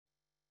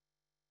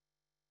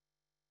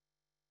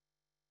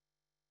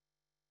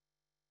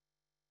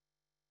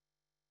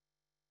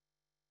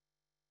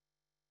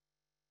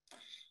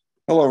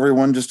Hello,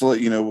 everyone. Just to let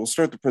you know, we'll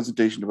start the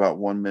presentation about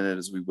 1 minute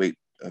as we wait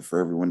for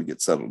everyone to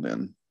get settled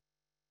in.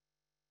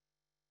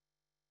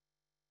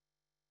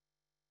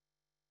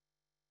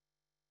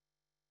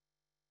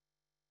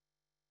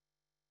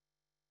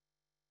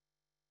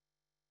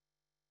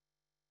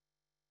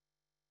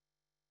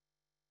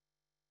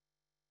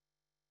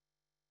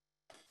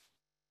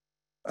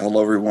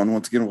 Hello, everyone.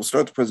 Once again, we'll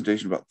start the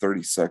presentation in about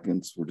 30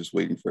 seconds. We're just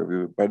waiting for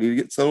everybody to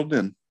get settled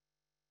in.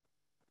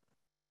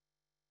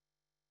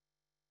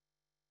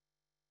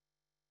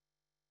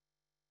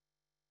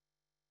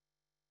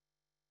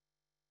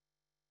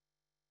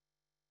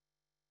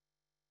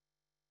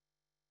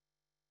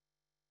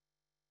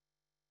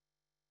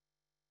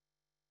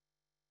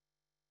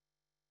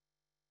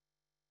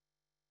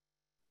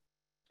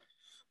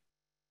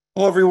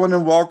 Hello, everyone,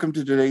 and welcome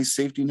to today's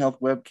Safety and Health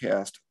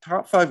webcast.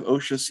 Top 5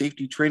 OSHA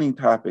safety training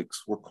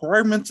topics,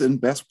 requirements and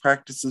best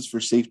practices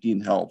for safety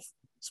and health,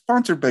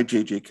 sponsored by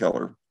J.J.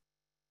 Keller.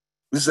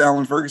 This is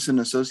Alan Ferguson,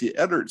 Associate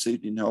Editor at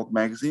Safety and Health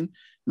magazine,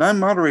 and I'm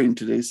moderating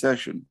today's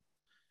session.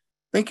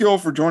 Thank you all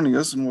for joining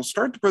us, and we'll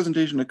start the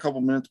presentation in a couple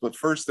minutes, but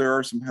first there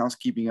are some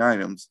housekeeping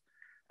items.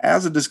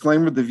 As a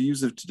disclaimer, the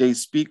views of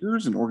today's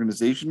speakers and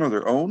organization are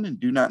their own and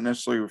do not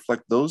necessarily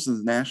reflect those of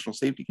the National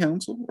Safety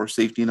Council or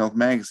Safety and Health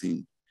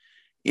magazine.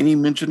 Any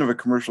mention of a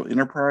commercial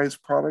enterprise,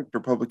 product,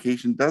 or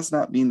publication does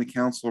not mean the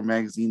council or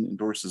magazine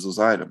endorses those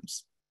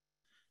items.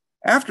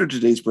 After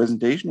today's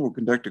presentation, we'll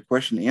conduct a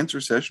question and answer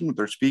session with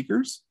our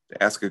speakers.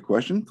 To ask a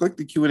question, click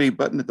the Q&A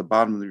button at the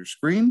bottom of your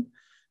screen,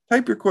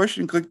 type your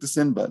question, and click the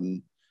send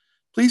button.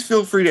 Please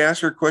feel free to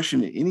ask your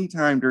question at any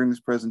time during this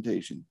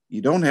presentation.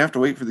 You don't have to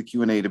wait for the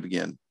Q&A to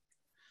begin.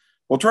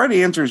 We'll try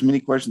to answer as many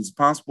questions as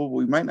possible, but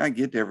we might not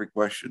get to every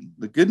question.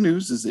 The good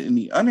news is that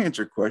any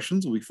unanswered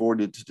questions will be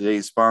forwarded to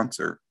today's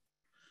sponsor.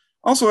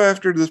 Also,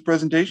 after this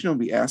presentation, you'll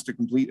be asked to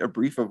complete a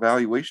brief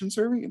evaluation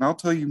survey, and I'll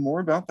tell you more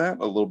about that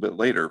a little bit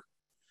later.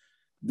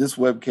 This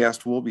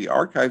webcast will be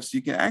archived so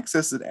you can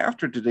access it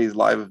after today's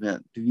live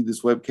event. To view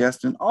this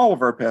webcast and all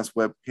of our past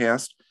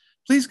webcasts,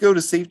 please go to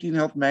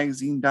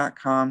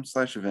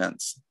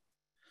safetyandhealthmagazine.com/events.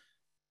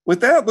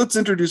 With that, let's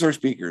introduce our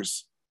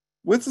speakers.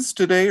 With us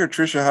today are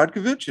Tricia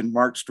Hodkovich and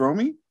Mark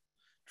Stromey.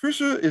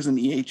 Tricia is an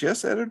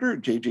EHS editor at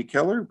J.J.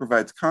 Keller who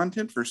provides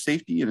content for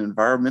safety and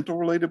environmental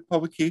related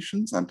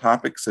publications on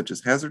topics such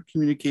as hazard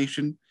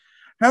communication,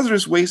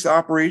 hazardous waste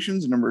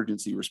operations and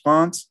emergency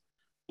response,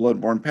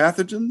 bloodborne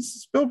pathogens,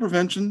 spill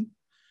prevention,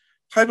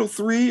 Title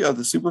III of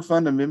the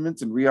Superfund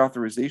Amendments and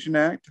Reauthorization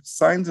Act,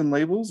 signs and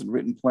labels, and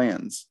written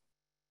plans.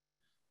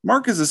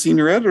 Mark is a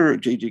senior editor at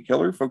J.J.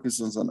 Keller,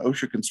 focuses on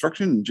OSHA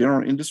construction and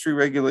general industry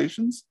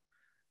regulations.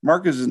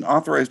 Mark is an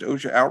authorized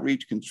OSHA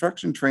outreach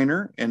construction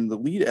trainer and the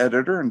lead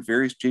editor on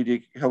various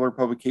J.J. Keller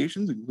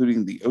publications,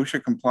 including the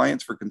OSHA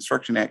Compliance for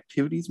Construction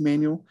Activities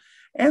Manual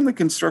and the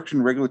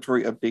Construction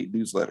Regulatory Update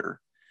newsletter.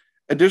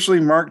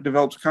 Additionally, Mark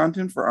develops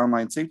content for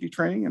online safety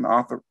training and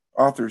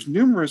authors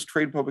numerous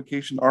trade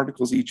publication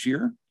articles each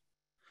year.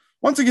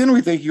 Once again, we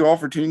thank you all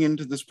for tuning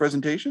into this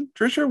presentation.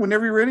 Tricia,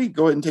 whenever you're ready,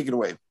 go ahead and take it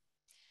away.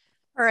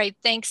 All right,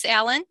 thanks,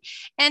 Alan.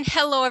 And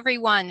hello,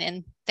 everyone,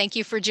 and thank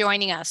you for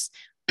joining us.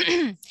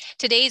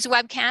 Today's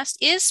webcast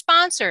is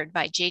sponsored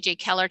by J.J.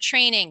 Keller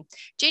Training.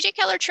 J.J.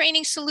 Keller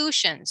Training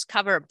Solutions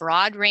cover a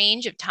broad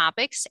range of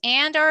topics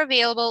and are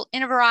available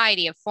in a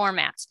variety of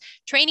formats.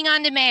 Training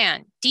on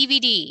demand,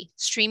 DVD,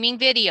 streaming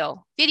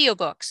video, video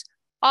books,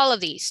 all of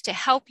these to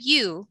help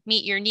you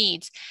meet your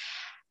needs.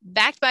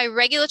 Backed by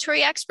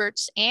regulatory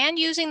experts and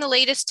using the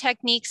latest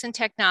techniques and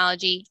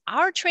technology,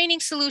 our training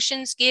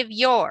solutions give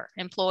your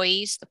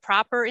employees the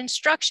proper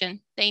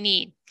instruction they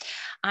need.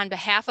 On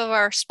behalf of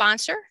our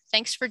sponsor,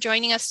 thanks for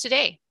joining us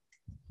today.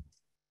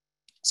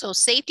 So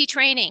safety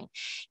training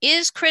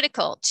is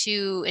critical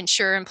to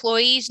ensure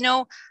employees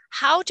know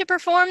how to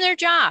perform their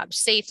jobs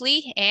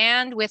safely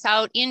and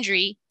without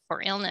injury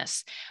or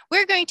illness.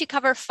 We're going to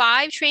cover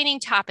 5 training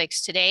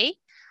topics today: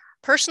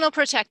 personal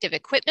protective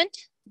equipment,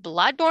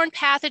 bloodborne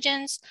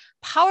pathogens,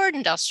 powered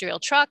industrial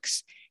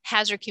trucks,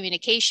 hazard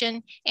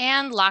communication,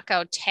 and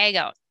lockout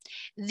tagout.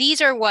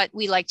 These are what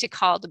we like to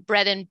call the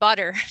bread and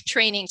butter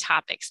training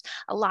topics.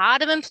 A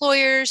lot of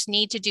employers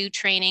need to do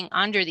training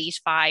under these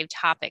 5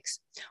 topics.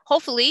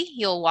 Hopefully,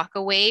 you'll walk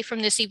away from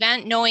this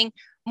event knowing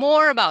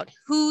more about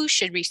who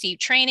should receive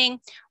training,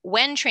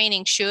 when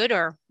training should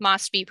or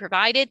must be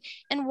provided,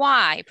 and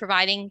why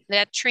providing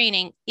that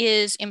training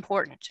is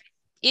important.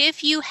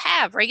 If you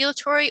have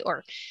regulatory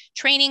or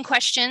training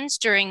questions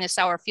during this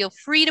hour, feel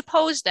free to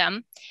pose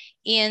them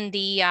in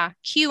the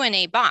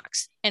Q&A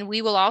box, and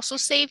we will also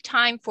save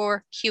time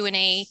for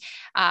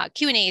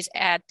Q&As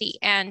at the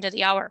end of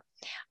the hour.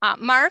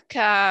 Mark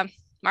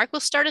will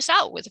start us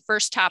out with the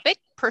first topic: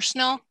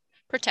 personal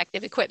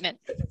protective equipment.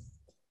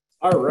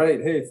 All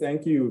right. Hey,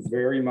 thank you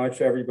very much,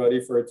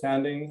 everybody, for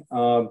attending.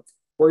 We're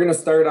going to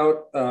start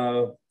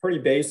out pretty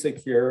basic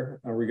here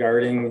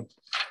regarding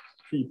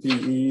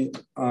PPE.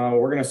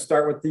 We're going to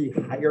start with the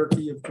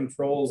hierarchy of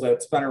controls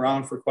that's been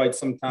around for quite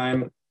some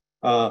time.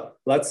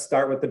 Let's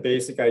start with the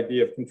basic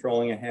idea of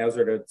controlling a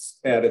hazard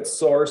at its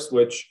source,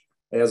 which,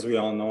 as we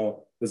all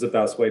know, is the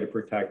best way to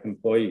protect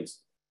employees.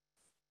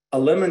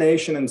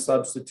 Elimination and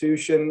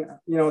substitution,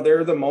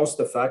 they're the most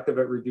effective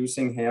at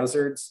reducing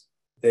hazards.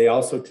 They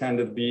also tend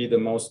to be the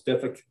most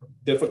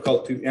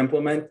difficult to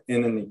implement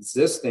in an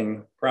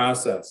existing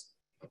process.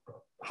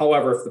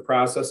 However, if the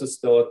process is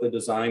still at the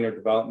design or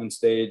development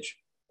stage,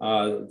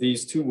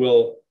 these two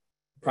will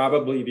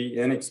probably be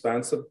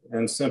inexpensive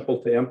and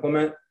simple to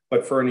implement,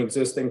 but for an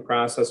existing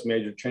process,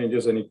 major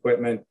changes in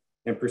equipment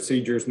and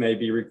procedures may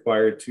be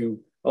required to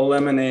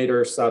eliminate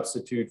or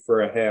substitute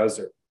for a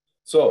hazard.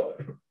 So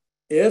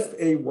if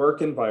a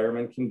work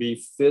environment can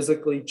be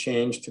physically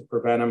changed to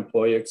prevent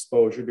employee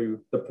exposure to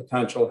the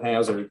potential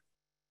hazard,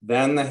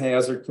 then the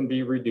hazard can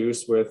be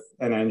reduced with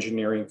an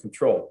engineering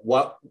control.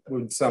 What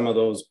would some of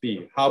those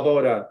be? How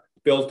about a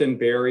built-in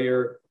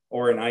barrier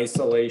or an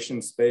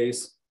isolation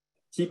space?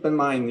 Keep in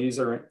mind, these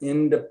are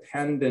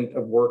independent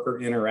of worker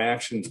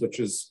interactions, which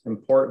is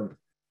important.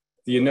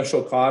 The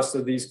initial cost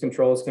of these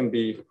controls can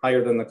be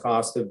higher than the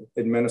cost of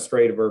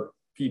administrative or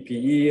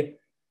PPE.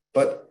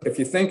 But if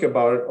you think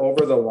about it,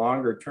 over the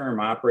longer term,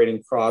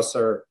 operating costs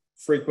are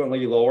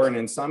frequently lower and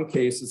in some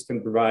cases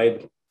can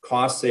provide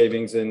cost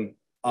savings in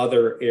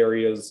other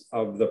areas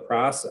of the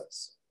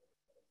process.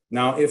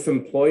 Now, if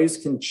employees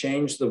can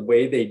change the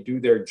way they do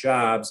their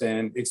jobs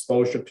and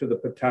exposure to the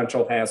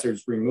potential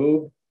hazards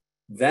removed,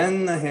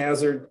 then the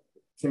hazard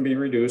can be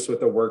reduced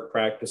with a work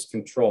practice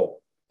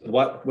control.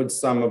 What would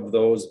some of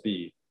those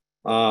be?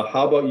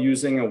 How about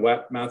using a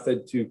wet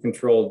method to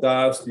control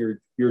dust?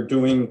 You're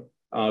doing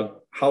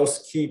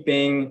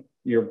housekeeping,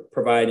 you're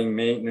providing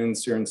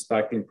maintenance, you're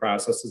inspecting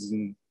processes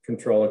and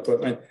control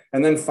equipment.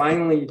 And then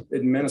finally,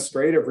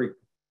 administrative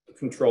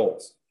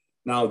controls.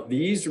 Now,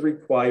 these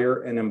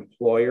require an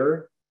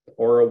employer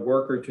or a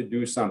worker to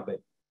do something.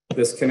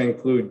 This can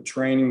include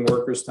training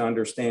workers to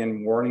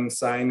understand warning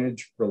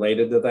signage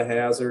related to the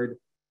hazard,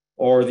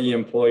 or the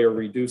employer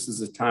reduces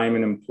the time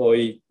an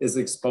employee is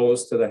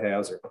exposed to the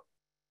hazard.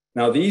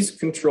 Now, these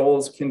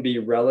controls can be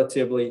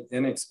relatively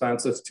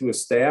inexpensive to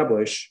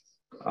establish,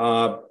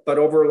 but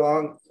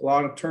over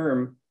long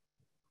term,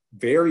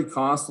 very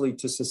costly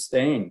to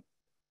sustain.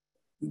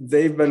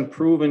 They've been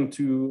proven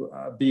to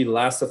be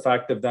less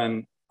effective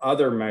than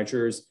other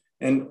measures.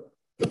 And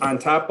on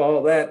top of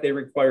all that, they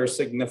require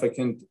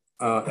significant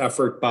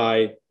effort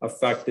by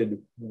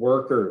affected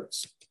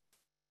workers.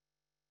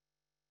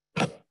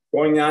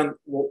 Going on,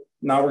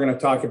 now we're going to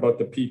talk about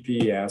the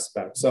PPE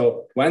aspect.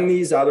 So when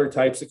these other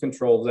types of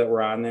controls that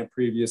were on that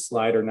previous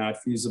slide are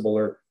not feasible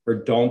or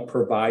don't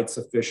provide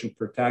sufficient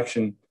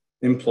protection,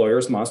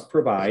 employers must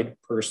provide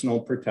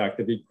personal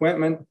protective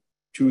equipment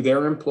to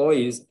their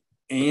employees,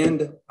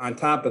 and on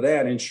top of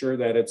that, ensure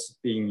that it's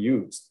being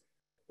used.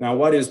 Now,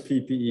 what is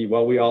PPE?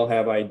 Well, we all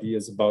have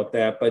ideas about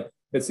that, but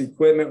it's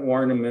equipment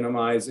worn to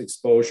minimize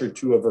exposure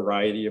to a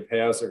variety of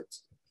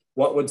hazards.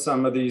 What would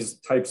some of these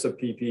types of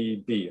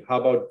PPE be? How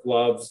about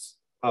gloves?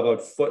 How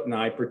about foot and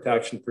eye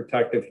protection,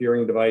 protective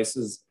hearing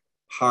devices,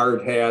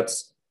 hard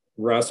hats,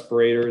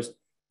 respirators?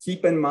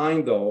 Keep in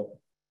mind though,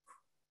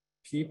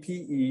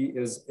 PPE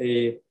is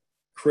a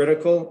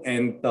critical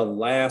and the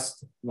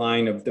last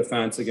line of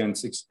defense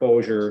against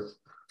exposure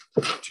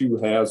to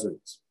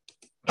hazards.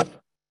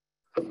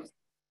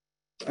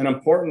 An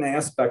important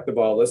aspect of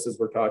all this as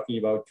we're talking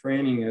about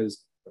training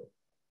is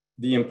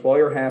the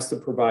employer has to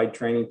provide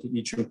training to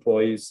each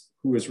employee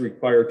who is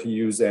required to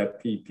use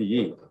that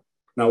PPE.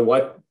 Now,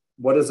 what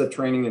does the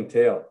training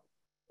entail?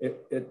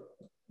 It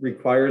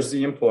requires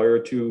the employer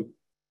to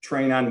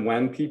train on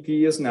when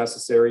PPE is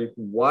necessary,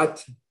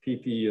 what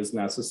PPE is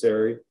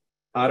necessary,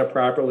 how to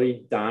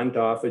properly don,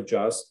 doff,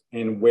 adjust,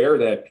 and wear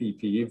that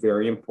PPE,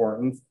 very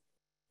important.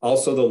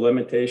 Also the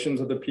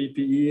limitations of the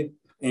PPE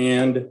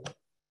and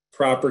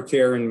proper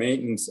care and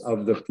maintenance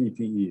of the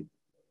PPE.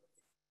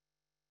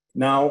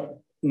 Now,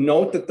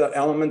 note that the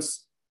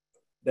elements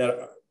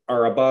that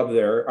are above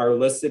there are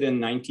listed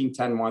in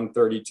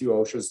 1910-132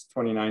 OSHA's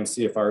 29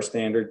 CFR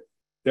standard.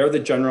 They're the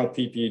general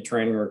PPE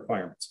training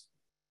requirements.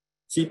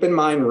 Keep in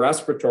mind,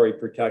 respiratory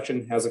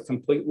protection has a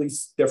completely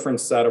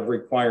different set of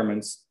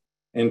requirements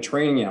and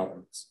training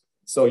elements.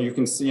 So you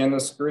can see on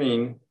the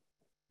screen,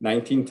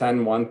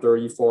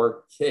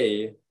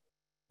 1910-134K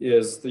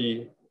is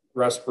the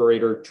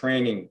respirator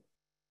training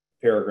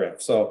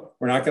paragraph. So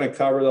we're not going to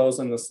cover those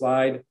in the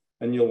slide,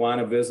 and you'll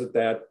want to visit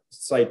that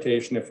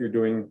citation if you're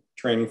doing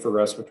training for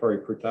respiratory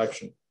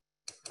protection.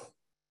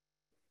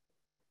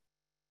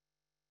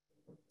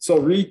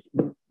 So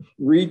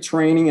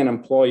retraining an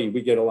employee,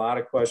 we get a lot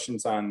of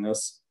questions on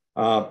this.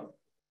 And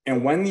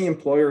when the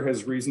employer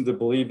has reason to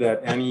believe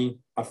that any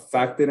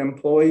affected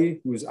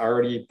employee who's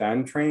already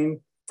been trained,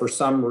 for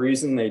some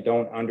reason they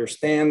don't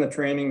understand the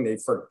training, they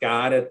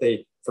forgot it,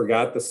 they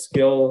forgot the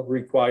skill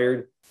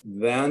required,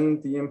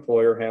 then the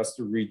employer has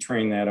to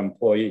retrain that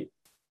employee.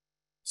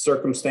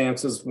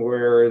 Circumstances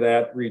where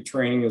that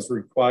retraining is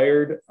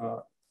required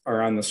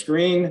are on the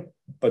screen,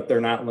 but they're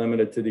not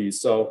limited to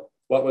these. So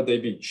what would they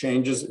be?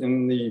 Changes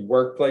in the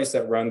workplace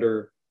that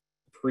render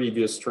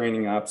previous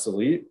training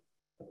obsolete,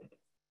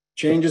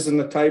 changes in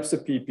the types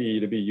of PPE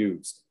to be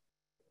used,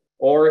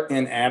 or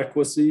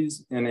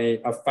inadequacies in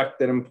a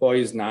affected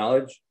employee's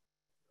knowledge,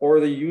 or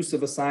the use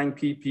of assigned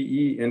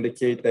PPE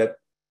indicate that,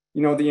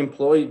 the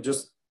employee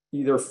just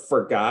either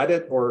forgot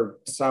it or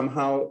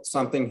somehow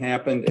something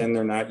happened and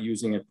they're not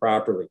using it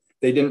properly.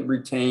 They didn't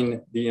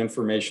retain the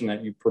information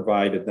that you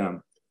provided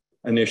them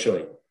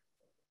initially.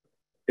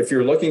 If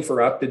you're looking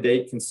for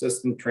up-to-date,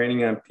 consistent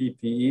training on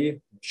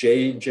PPE,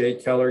 J.J.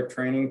 Keller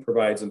Training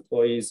provides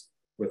employees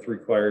with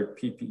required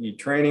PPE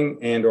training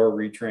and or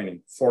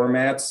retraining.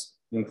 Formats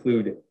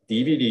include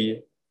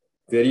DVD,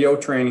 video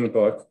training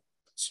book,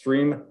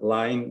 streaming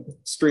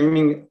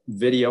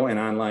video and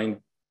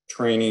online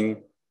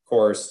training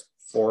course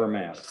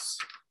formats.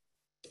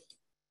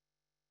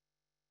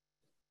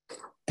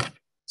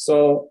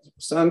 So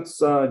since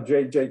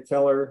J.J.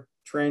 Keller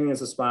Training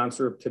is a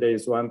sponsor of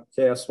today's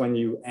webcast, when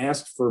you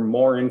asked for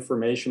more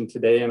information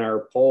today in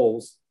our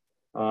polls,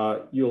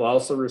 you'll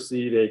also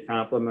receive a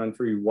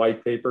complimentary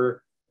white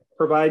paper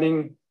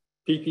providing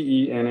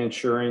PPE and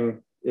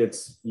ensuring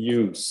its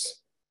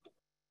use.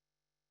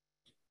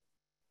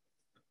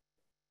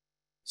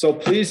 So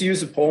please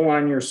use the poll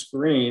on your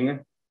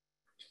screen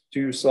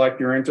to select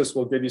your interest.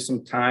 We'll give you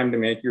some time to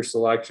make your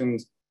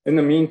selections. In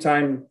the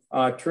meantime,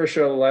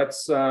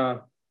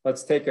 Tricia,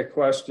 let's take a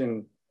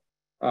question.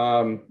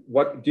 Do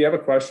you have a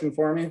question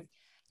for me?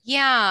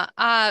 Yeah,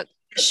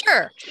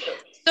 sure.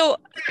 So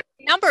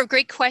a number of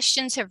great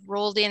questions have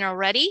rolled in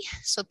already.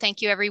 So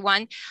thank you,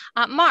 everyone.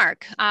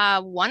 Mark,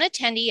 one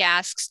attendee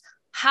asks,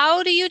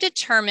 how do you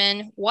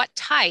determine what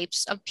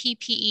types of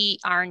PPE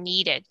are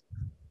needed?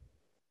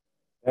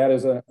 That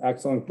is an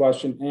excellent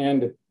question,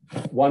 and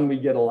one we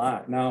get a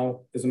lot.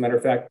 Now, as a matter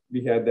of fact,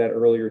 we had that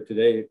earlier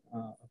today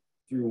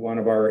through one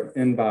of our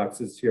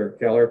inboxes here,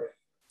 Keller.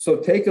 So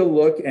take a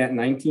look at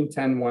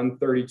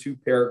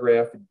 1910-132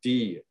 paragraph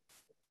D.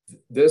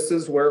 This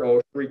is where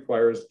OSHA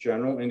requires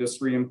general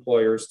industry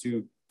employers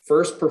to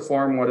first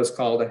perform what is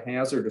called a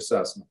hazard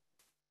assessment.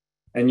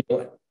 And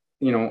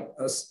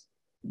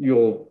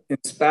you'll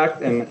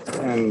inspect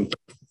and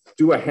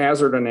do a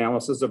hazard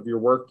analysis of your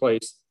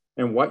workplace.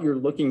 And what you're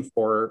looking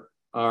for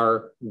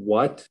are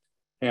what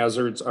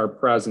hazards are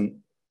present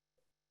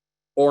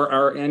or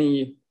are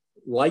any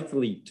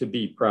likely to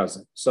be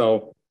present.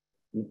 So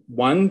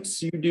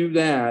once you do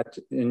that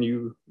and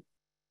you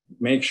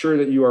make sure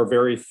that you are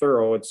very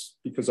thorough, it's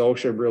because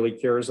OSHA really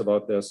cares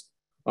about this,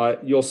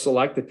 you'll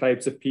select the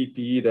types of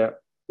PPE that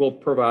will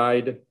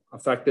provide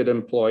affected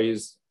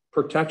employees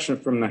protection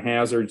from the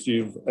hazards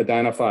you've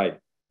identified.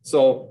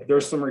 So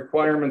there's some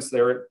requirements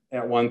there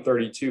at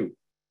 132.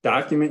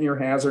 Document your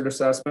hazard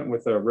assessment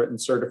with a written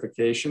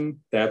certification.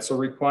 That's a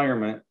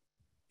requirement.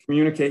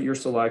 Communicate your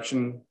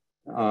selection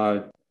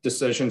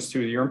decisions to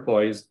your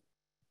employees.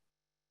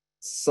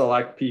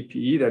 Select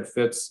PPE that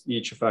fits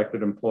each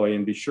affected employee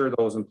and be sure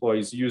those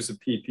employees use the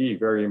PPE,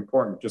 very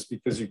important. Just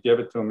because you give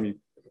it to them,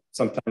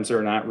 sometimes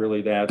they're not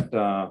really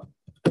that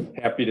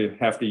happy to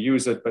have to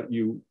use it, but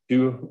you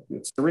do,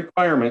 it's the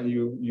requirement,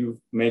 you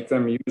make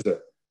them use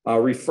it.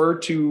 Refer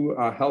to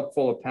a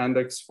helpful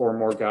appendix for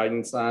more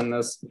guidance on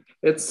this.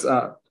 It's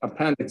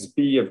Appendix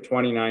B of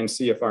 29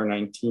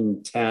 CFR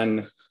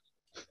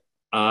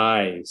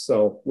 1910I.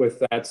 So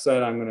with that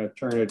said, I'm going to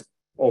turn it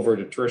over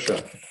to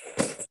Tricia.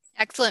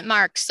 Excellent,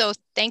 Mark. So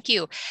thank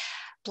you.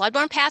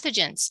 Bloodborne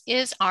pathogens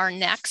is our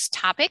next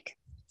topic.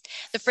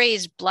 The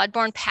phrase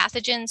bloodborne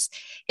pathogens,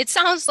 it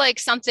sounds like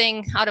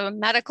something out of a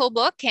medical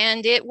book,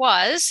 and it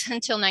was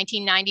until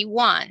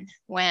 1991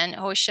 when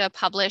OSHA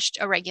published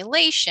a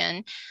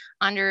regulation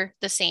under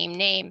the same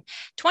name.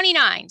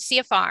 29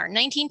 CFR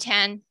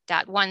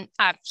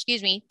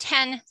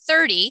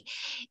 1030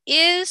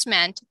 is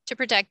meant to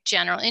protect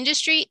general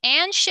industry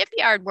and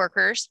shipyard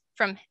workers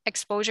from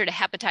exposure to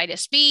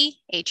hepatitis B,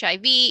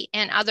 HIV,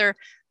 and other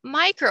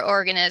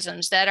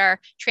microorganisms that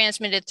are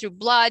transmitted through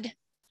blood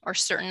or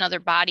certain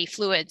other body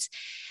fluids.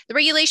 The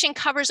regulation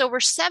covers over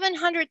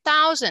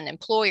 700,000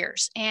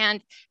 employers,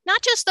 and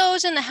not just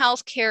those in the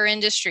healthcare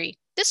industry.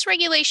 This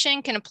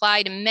regulation can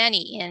apply to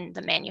many in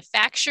the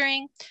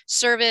manufacturing,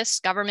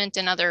 service, government,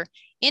 and other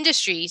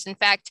industries. In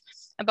fact,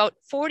 about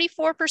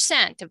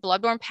 44% of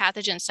bloodborne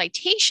pathogen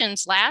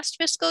citations last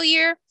fiscal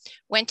year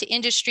went to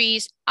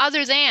industries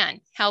other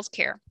than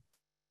healthcare.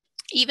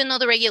 Even though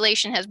the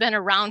regulation has been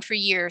around for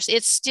years,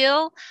 it's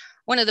still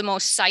one of the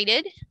most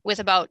cited, with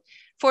about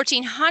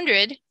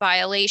 1,400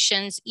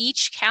 violations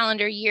each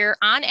calendar year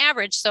on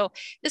average. So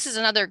this is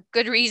another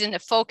good reason to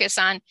focus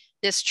on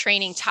this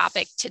training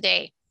topic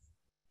today.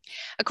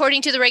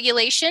 According to the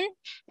regulation,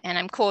 and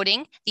I'm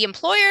quoting, the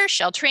employer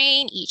shall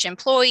train each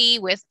employee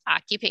with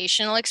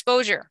occupational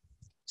exposure.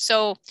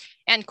 So,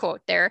 end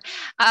quote there.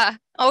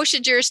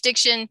 OSHA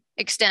jurisdiction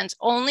extends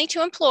only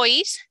to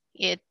employees.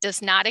 It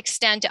does not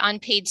extend to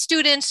unpaid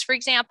students, for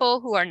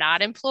example, who are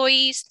not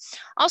employees.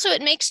 Also,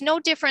 it makes no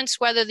difference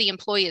whether the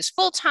employee is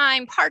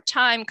full-time,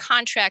 part-time,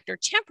 contract, or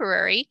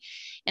temporary.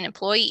 An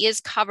employee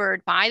is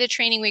covered by the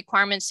training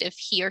requirements if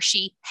he or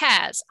she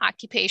has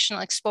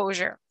occupational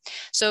exposure.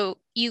 So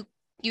you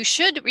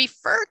should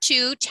refer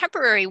to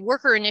temporary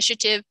worker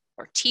initiative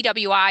or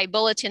TWI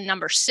bulletin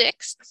number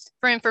 6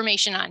 for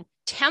information on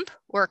temp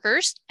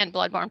workers and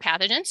bloodborne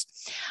pathogens.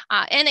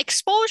 An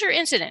exposure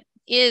incident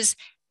is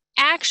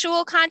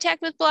actual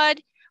contact with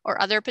blood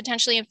or other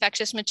potentially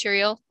infectious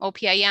material,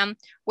 OPIM,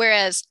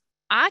 whereas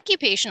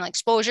occupational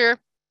exposure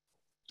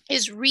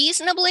is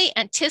reasonably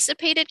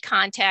anticipated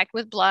contact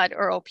with blood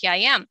or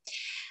OPIM.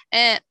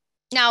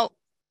 Now,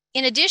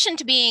 in addition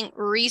to being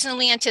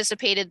reasonably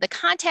anticipated, the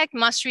contact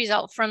must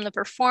result from the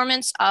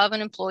performance of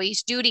an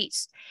employee's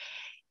duties.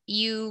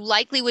 You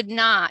likely would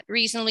not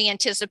reasonably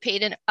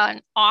anticipate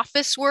an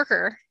office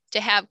worker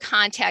to have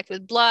contact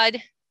with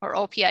blood or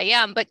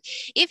OPIM, but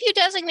if you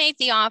designate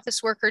the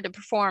office worker to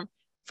perform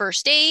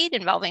first aid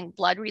involving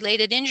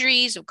blood-related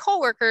injuries of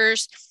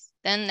coworkers,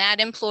 then that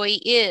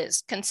employee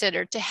is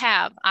considered to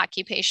have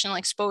occupational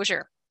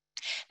exposure.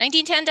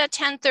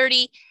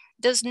 1910.1030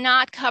 does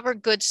not cover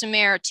Good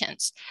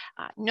Samaritans.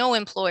 No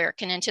employer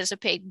can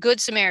anticipate Good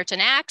Samaritan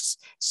acts,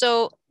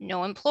 so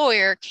no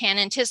employer can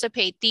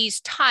anticipate these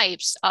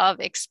types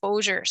of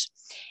exposures.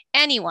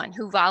 Anyone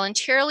who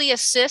voluntarily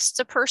assists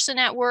a person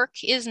at work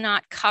is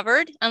not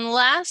covered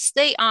unless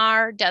they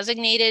are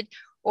designated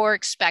or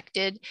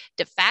expected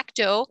de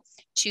facto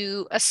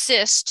to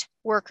assist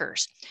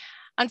workers.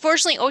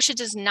 Unfortunately, OSHA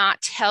does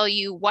not tell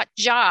you what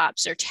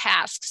jobs or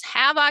tasks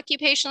have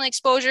occupational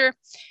exposure,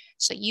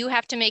 so you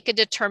have to make a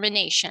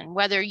determination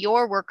whether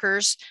your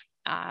workers,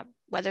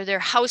 whether they're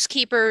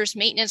housekeepers,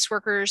 maintenance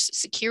workers,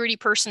 security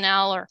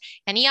personnel, or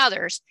any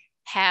others,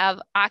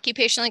 have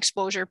occupational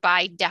exposure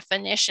by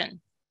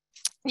definition.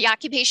 The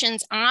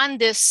occupations on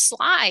this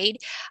slide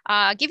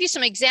give you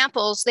some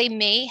examples. They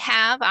may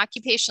have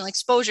occupational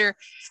exposure,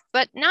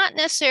 but not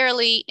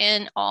necessarily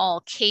in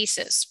all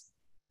cases.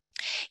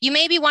 You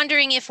may be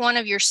wondering if one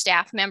of your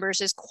staff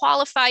members is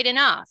qualified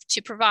enough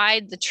to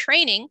provide the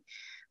training.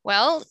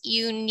 Well,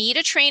 you need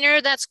a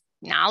trainer that's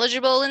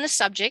knowledgeable in the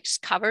subjects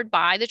covered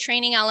by the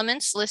training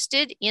elements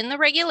listed in the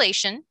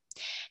regulation.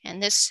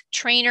 And this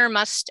trainer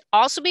must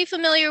also be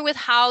familiar with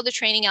how the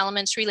training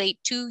elements relate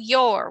to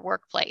your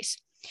workplace.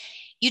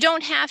 You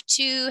don't have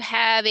to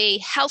have a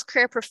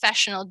healthcare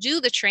professional do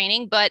the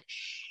training, but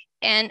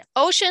an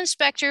OSHA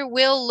inspector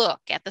will look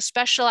at the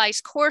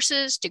specialized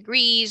courses,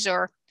 degrees,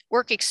 or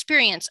work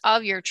experience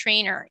of your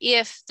trainer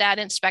if that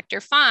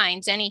inspector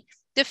finds any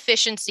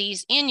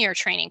deficiencies in your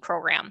training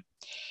program.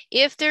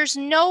 If there's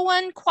no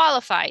one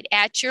qualified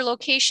at your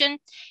location,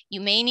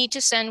 you may need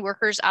to send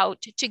workers out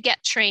to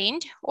get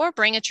trained or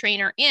bring a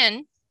trainer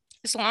in,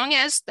 as long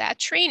as that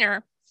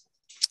trainer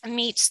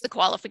meets the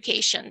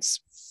qualifications.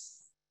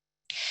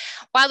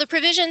 While the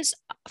provisions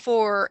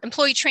for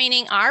employee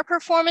training are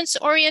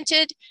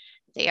performance-oriented,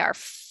 they are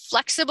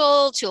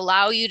flexible to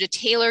allow you to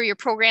tailor your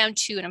program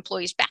to an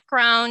employee's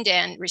background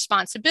and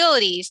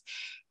responsibilities.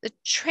 The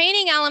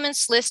training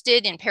elements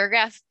listed in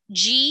paragraph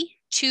G2VII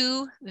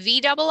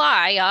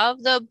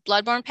of the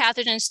Bloodborne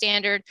Pathogen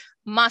Standard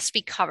must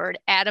be covered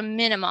at a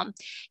minimum,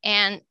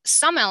 and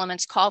some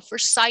elements call for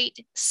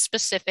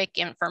site-specific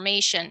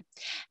information.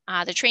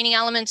 The training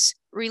elements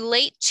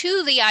relate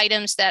to the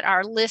items that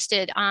are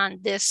listed on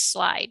this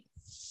slide.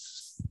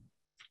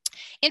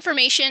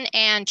 Information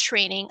and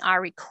training are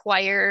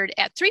required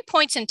at 3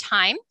 points in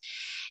time: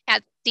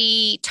 at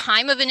the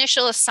time of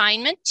initial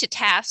assignment to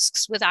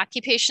tasks with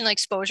occupational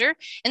exposure,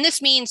 and this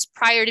means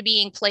prior to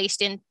being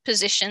placed in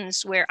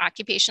positions where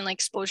occupational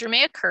exposure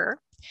may occur,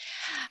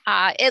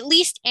 at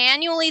least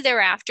annually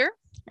thereafter,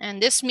 and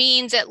this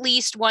means at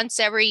least once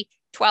every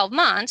 12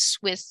 months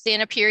within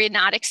a period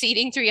not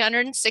exceeding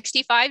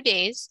 365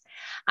 days.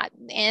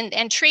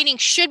 And training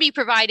should be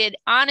provided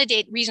on a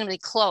date reasonably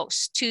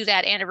close to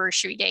that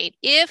anniversary date.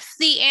 If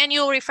the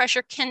annual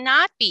refresher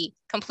cannot be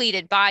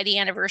completed by the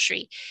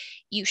anniversary,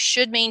 you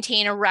should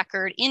maintain a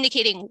record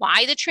indicating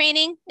why the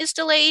training is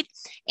delayed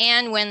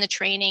and when the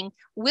training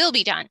will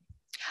be done.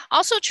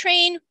 Also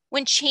train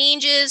when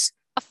changes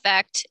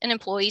affect an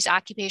employee's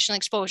occupational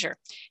exposure.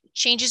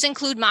 Changes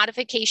include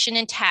modification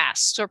in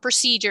tasks or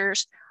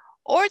procedures,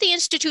 or the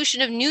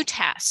institution of new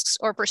tasks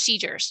or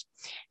procedures.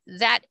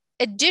 That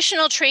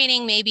additional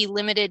training may be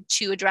limited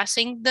to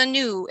addressing the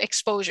new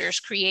exposures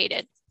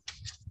created.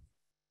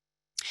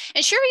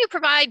 Ensure you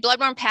provide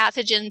bloodborne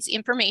pathogens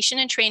information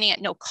and training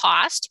at no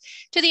cost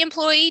to the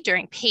employee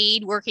during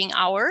paid working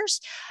hours.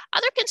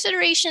 Other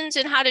considerations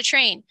in how to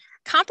train: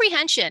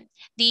 comprehension.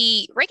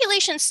 The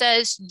regulation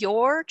says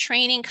your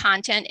training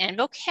content and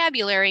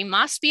vocabulary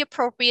must be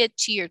appropriate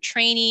to your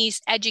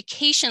trainees'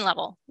 education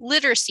level,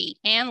 literacy,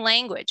 and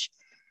language.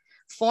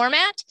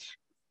 Format: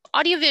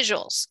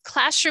 audiovisuals,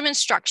 classroom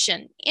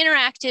instruction,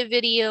 interactive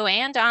video,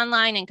 and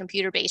online and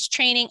computer-based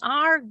training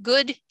are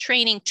good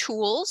training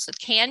tools that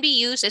can be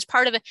used as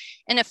part of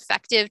an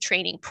effective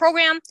training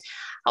program.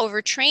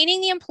 However, training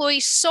the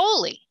employee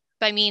solely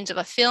by means of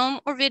a film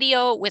or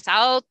video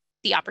without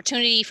the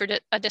opportunity for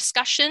a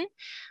discussion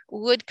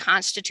would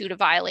constitute a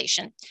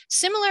violation.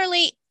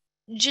 Similarly,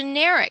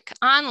 generic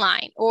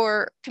online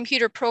or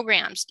computer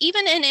programs,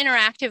 even an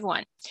interactive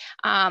one,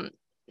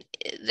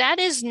 that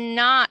is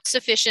not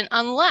sufficient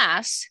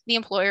unless the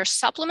employer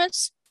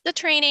supplements the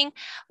training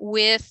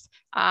with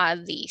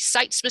the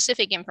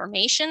site-specific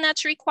information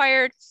that's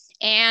required,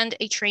 and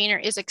a trainer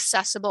is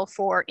accessible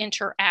for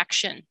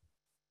interaction.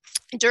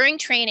 During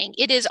training,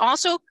 it is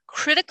also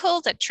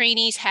critical that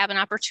trainees have an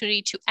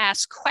opportunity to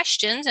ask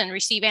questions and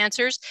receive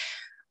answers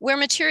where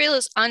material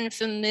is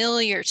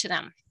unfamiliar to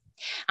them.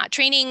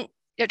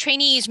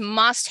 Trainees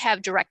must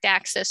have direct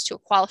access to a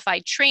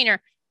qualified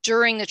trainer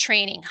during the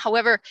training.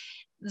 However,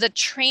 the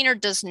trainer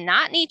does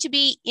not need to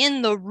be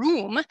in the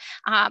room.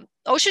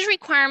 OSHA's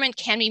requirement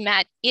can be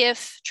met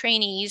if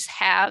trainees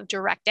have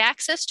direct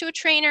access to a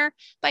trainer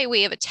by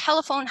way of a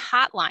telephone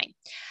hotline.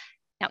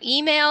 Now,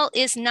 email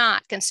is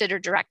not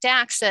considered direct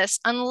access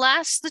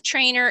unless the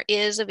trainer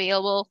is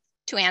available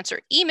to answer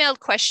emailed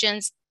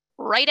questions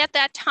right at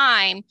that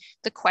time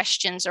the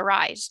questions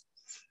arise.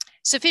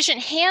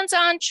 Sufficient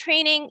hands-on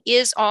training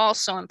is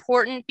also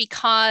important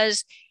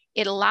because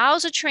it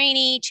allows a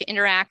trainee to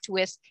interact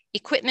with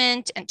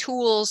equipment and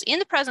tools in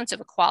the presence of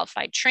a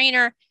qualified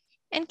trainer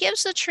and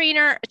gives the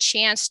trainer a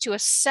chance to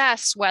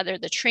assess whether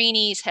the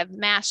trainees have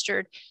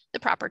mastered the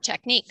proper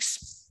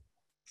techniques.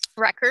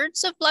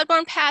 Records of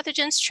bloodborne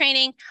pathogens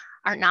training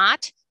are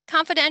not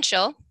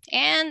confidential,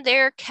 and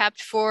they're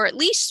kept for at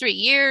least 3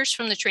 years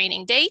from the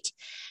training date.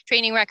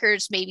 Training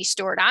records may be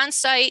stored on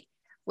site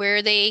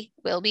where they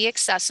will be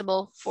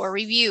accessible for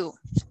review.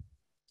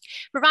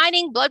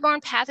 Providing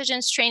bloodborne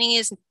pathogens training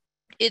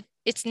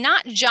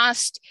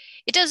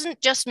it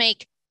doesn't just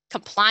make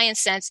compliance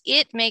sense,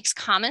 it makes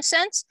common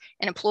sense.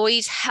 An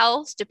employee's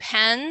health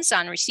depends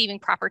on receiving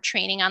proper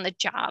training on the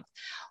job.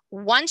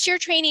 Once your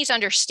trainees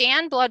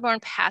understand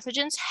bloodborne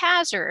pathogens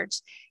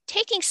hazards,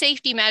 taking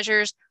safety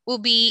measures will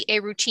be a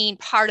routine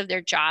part of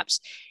their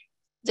jobs.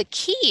 The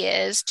key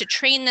is to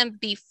train them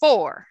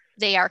before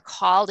they are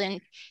called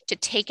in to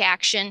take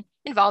action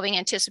involving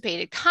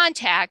anticipated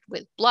contact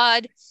with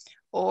blood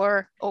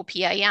or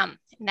OPIM.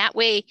 And that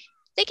way,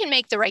 they can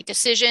make the right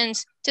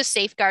decisions to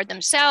safeguard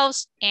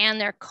themselves and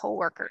their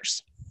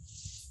coworkers.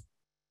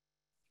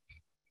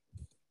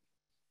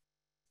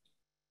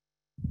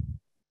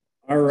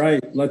 All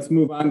right, let's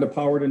move on to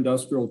powered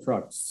industrial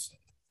trucks.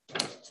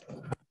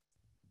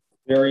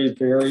 Very,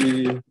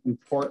 very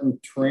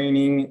important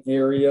training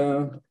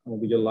area.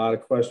 We get a lot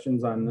of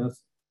questions on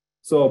this.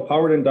 So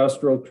powered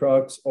industrial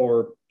trucks,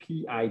 or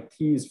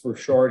PITs for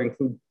short,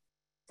 include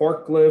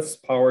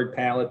forklifts, powered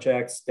pallet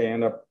jacks,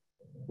 stand-up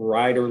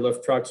rider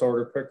lift trucks,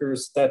 order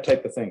pickers, that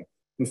type of thing.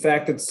 In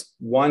fact, it's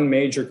one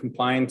major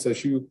compliance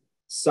issue.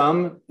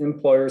 Some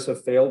employers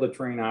have failed to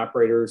train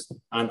operators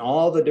on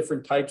all the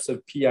different types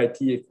of PIT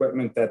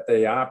equipment that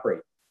they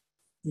operate.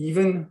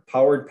 Even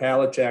powered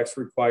pallet jacks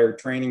require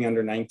training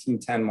under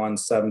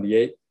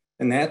 1910-178,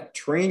 and that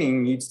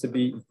training needs to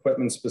be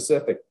equipment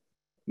specific.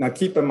 Now,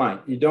 keep in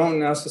mind, you don't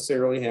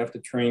necessarily have to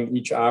train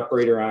each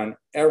operator on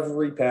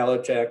every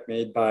pallet jack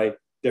made by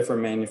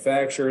different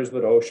manufacturers,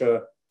 but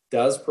OSHA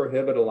does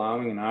prohibit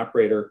allowing an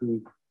operator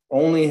who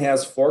only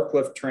has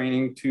forklift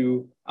training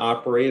to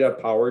operate a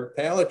powered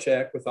pallet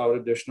jack without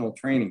additional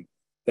training.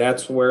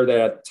 That's where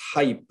that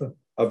type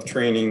of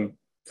training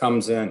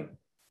comes in.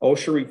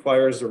 OSHA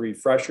requires a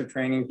refresher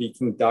training be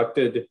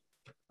conducted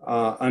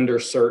under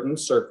certain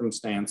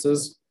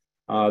circumstances.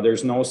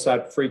 There's no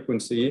set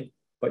frequency,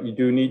 but you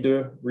do need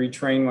to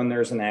retrain when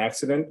there's an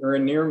accident or a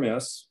near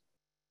miss,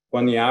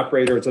 when the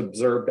operator is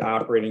observed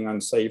operating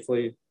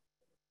unsafely,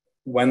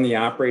 when the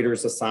operator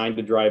is assigned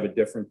to drive a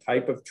different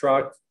type of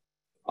truck.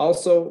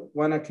 Also,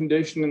 when a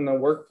condition in the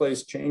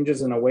workplace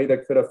changes in a way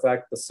that could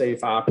affect the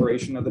safe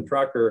operation of the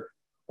truck,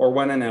 or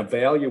when an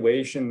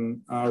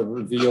evaluation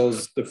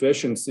reveals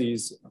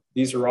deficiencies.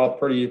 These are all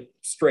pretty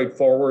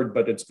straightforward,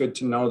 but it's good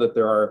to know that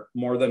there are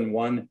more than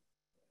one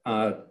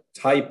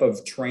type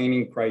of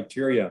training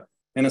criteria.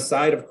 And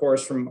aside, of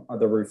course, from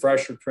the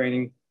refresher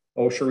training,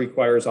 OSHA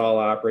requires all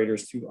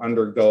operators to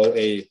undergo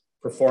a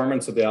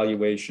performance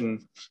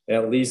evaluation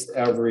at least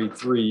every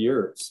 3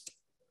 years.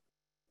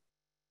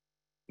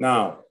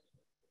 Now,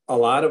 a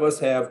lot of us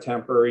have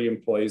temporary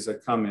employees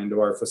that come into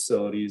our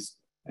facilities,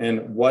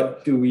 and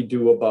what do we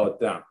do about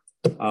them?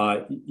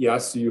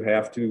 Yes, you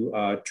have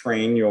to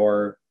train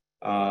your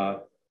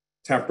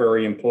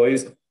temporary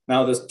employees.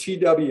 Now, this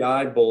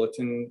TWI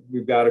bulletin,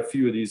 we've got a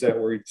few of these that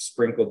we've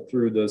sprinkled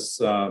through this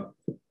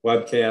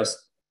webcast.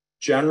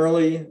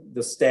 Generally,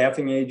 the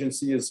staffing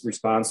agency is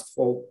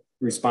responsible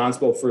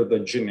for the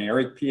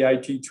generic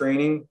PIT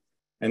training,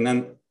 and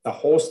then the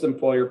host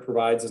employer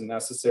provides the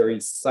necessary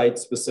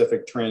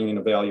site-specific training and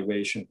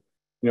evaluation.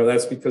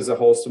 That's because the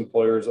host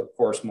employer is, of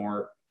course,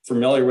 more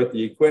familiar with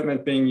the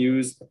equipment being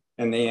used,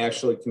 and they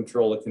actually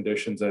control the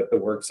conditions at the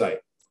work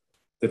site.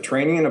 The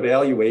training and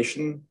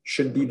evaluation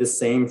should be the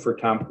same for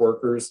temp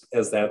workers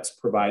as that's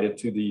provided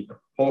to the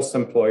host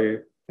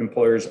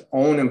employer's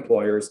own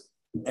employers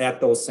at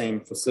those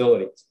same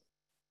facilities.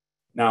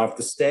 Now, if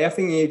the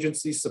staffing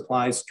agency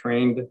supplies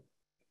trained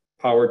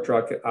powered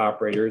truck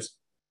operators,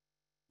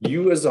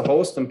 you as a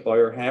host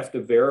employer have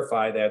to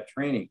verify that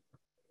training.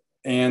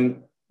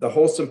 And the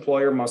host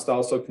employer must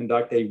also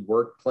conduct a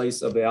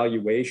workplace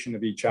evaluation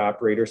of each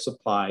operator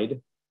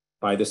supplied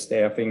by the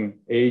staffing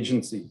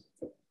agency.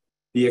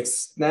 The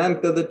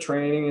extent of the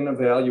training and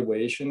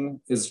evaluation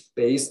is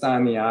based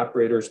on the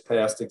operator's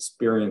past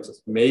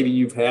experiences. Maybe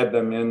you've had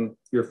them in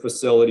your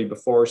facility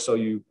before, so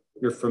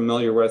you're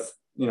familiar with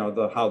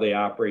how they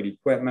operate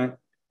equipment.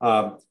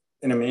 And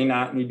it may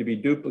not need to be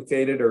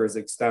duplicated or as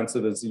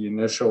extensive as the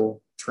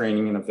initial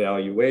training and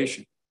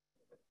evaluation.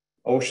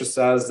 OSHA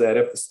says that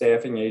if the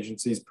staffing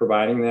agency is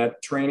providing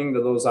that training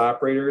to those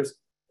operators,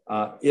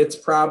 it's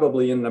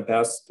probably in the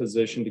best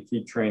position to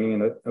keep training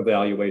and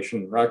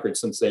evaluation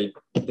records since they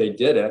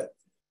did it.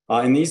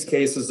 In these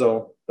cases,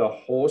 though, the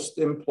host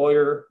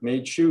employer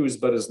may choose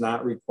but is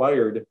not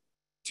required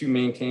to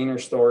maintain or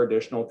store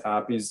additional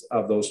copies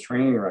of those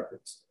training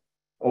records.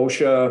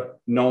 OSHA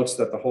notes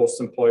that the host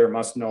employer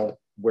must know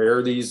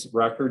where these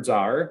records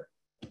are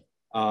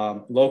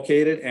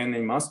located, and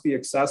they must be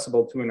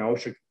accessible to an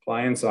OSHA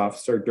compliance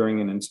officer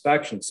during an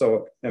inspection.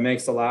 So it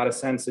makes a lot of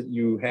sense that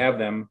you have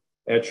them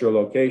at your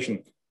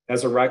location.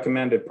 As a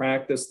recommended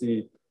practice,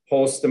 the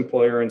host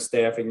employer and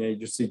staffing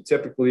agency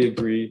typically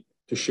agree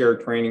to share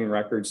training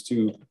records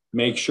to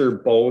make sure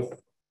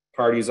both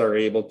parties are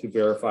able to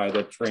verify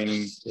that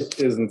training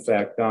is in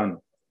fact done.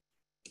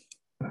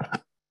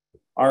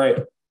 All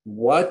right,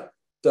 what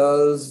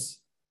does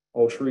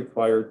OSHA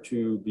require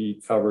to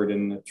be covered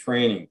in the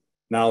training?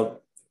 Now,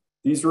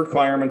 these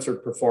requirements are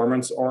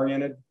performance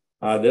oriented.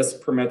 This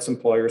permits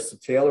employers to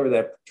tailor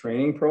that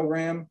training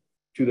program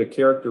to the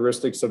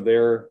characteristics of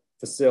their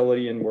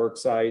facility and work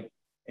site,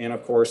 and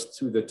of course,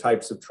 to the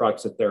types of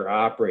trucks that they're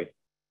operating.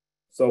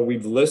 So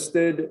we've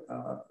listed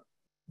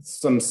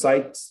some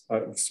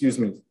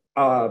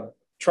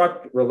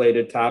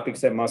truck-related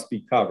topics that must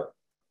be covered.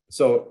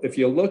 So if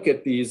you look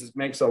at these, it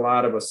makes a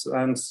lot of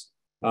sense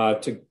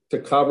to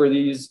cover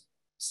these.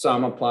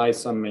 Some apply,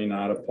 some may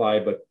not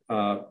apply, but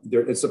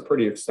it's a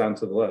pretty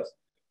extensive list.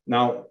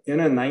 Now, in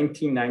a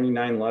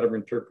 1999 letter of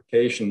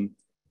interpretation,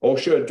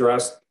 OSHA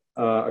addressed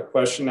a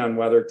question on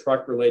whether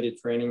truck-related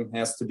training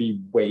has to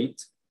be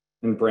weight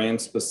and brand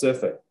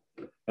specific.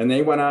 And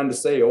OSHA went on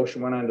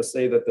to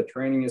say that the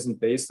training isn't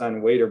based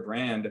on weight or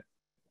brand,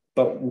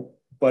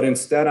 but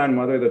instead on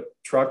whether the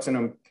trucks an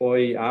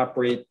employee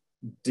operate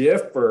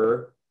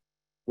differ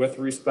with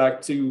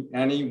respect to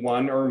any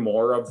one or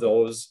more of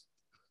those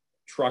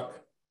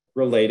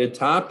truck-related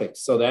topics.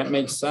 So that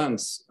makes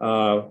sense.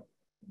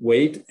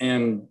 Weight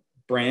and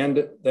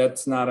brand,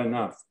 that's not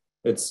enough.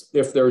 It's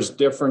if there's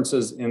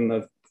differences in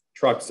the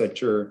trucks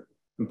that your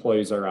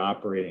employees are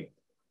operating.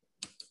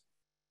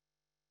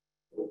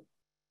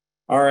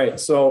 All right,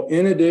 so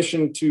in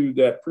addition to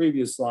that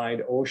previous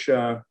slide,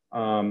 OSHA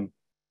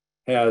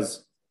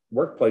has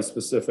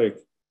workplace-specific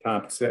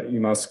topics that you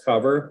must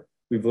cover.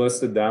 We've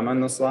listed them on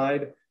the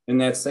slide. In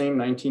that same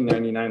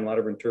 1999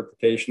 letter of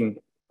interpretation,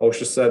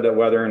 OSHA said that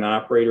whether an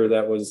operator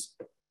that was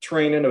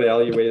trained and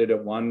evaluated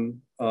at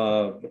one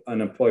of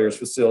an employer's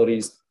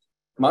facilities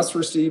must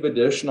receive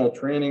additional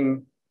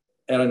training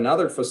at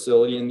another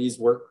facility in these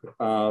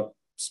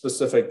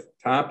work-specific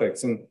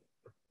topics. And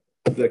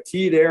the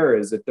key there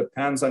is it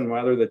depends on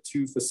whether the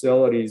two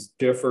facilities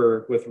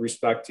differ with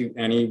respect to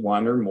any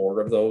one or more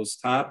of those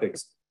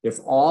topics. If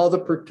all the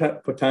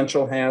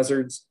potential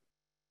hazards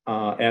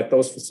at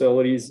those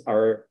facilities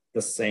are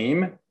the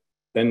same,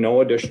 then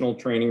no additional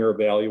training or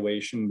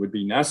evaluation would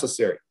be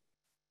necessary.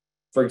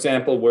 For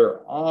example, where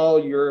all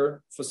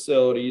your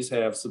facilities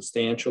have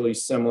substantially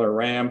similar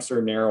ramps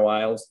or narrow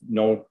aisles,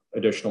 no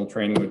additional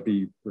training would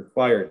be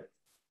required.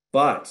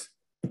 But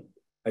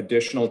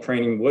additional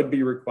training would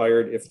be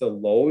required if the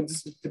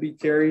loads to be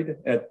carried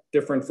at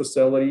different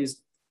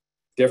facilities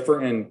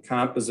differ in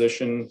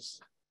composition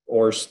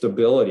or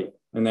stability.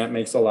 And that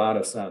makes a lot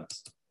of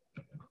sense.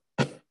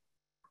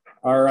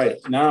 All right,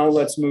 now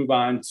let's move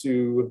on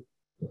to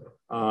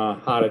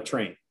how to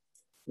train.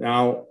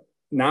 Now,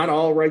 not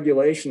all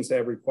regulations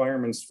have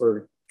requirements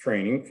for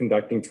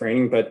conducting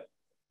training, but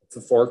the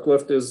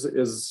forklift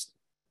is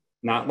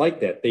not like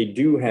that. They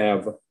do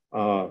have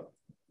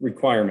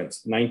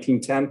requirements.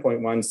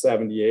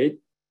 1910.178,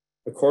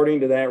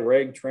 according to that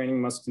reg,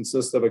 training must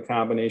consist of a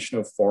combination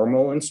of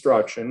formal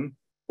instruction.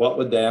 What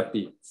would that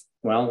be?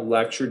 Well,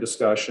 lecture,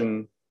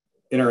 discussion,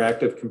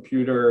 interactive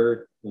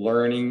computer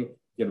learning.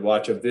 You could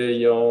watch a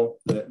video,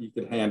 you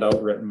could hand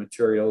out written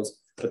materials.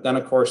 But then,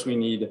 of course, we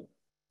need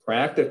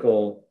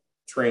practical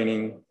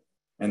training,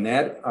 and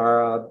that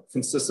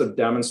consists of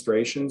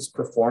demonstrations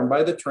performed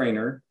by the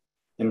trainer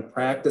and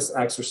practice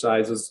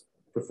exercises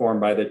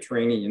performed by the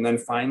trainee. And then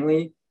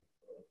finally,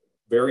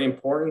 very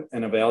important,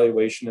 an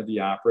evaluation of the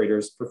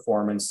operator's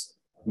performance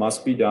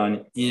must be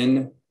done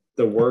in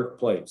the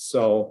workplace.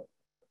 So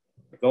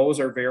those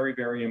are very,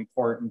 very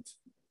important.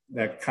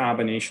 That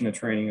combination of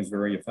training is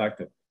very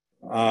effective.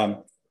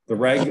 The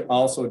reg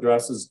also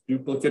addresses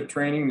duplicate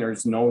training.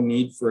 There's no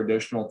need for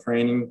additional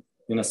training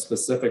in a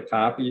specific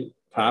topic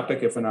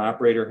if an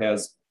operator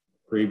has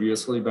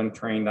previously been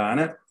trained on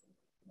it.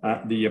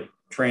 The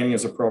training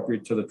is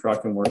appropriate to the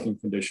truck and working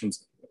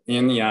conditions,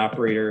 and the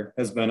operator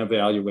has been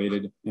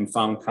evaluated and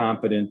found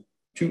competent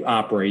to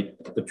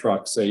operate the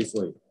truck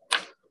safely.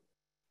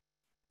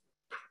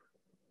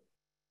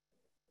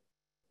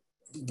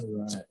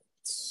 All right.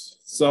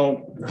 So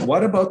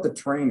what about the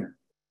trainer?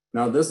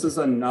 Now, this is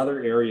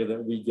another area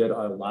that we get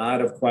a lot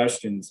of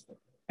questions,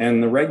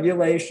 and the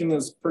regulation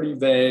is pretty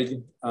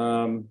vague,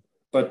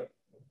 but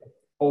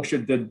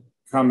OSHA did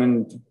come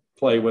into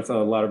play with a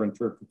lot of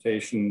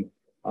interpretation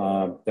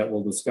that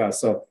we'll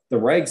discuss. So the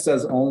reg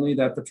says only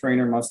that the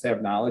trainer must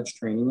have knowledge,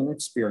 training, and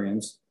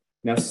experience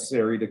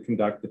necessary to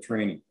conduct the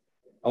training.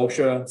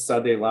 OSHA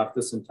said they left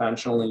this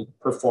intentionally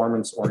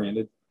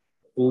performance-oriented,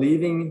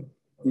 believing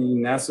the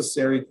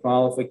necessary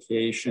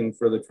qualification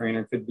for the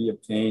trainer could be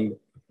obtained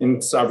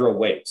in several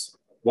ways.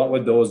 What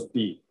would those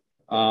be?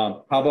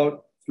 How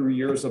about through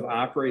years of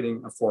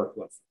operating a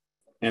forklift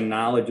and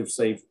knowledge of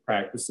safe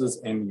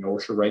practices and the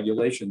OSHA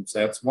regulations?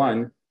 That's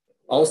one.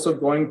 Also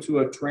going to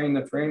a train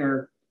the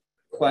trainer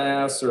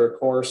class or a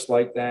course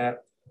like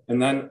that. And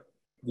then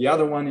the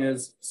other one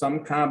is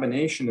some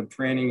combination of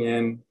training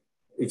and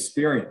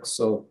experience.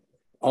 So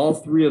all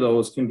three of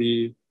those can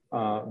be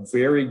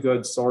very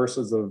good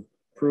sources of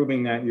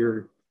proving that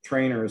your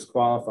trainer is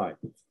qualified.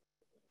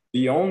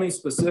 The only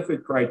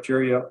specific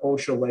criteria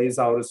OSHA lays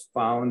out is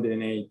found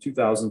in a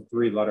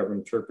 2003 letter of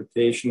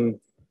interpretation,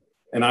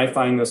 and I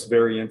find this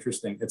very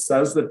interesting. It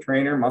says the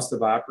trainer must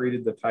have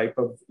operated the type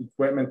of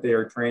equipment they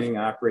are training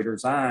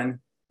operators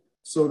on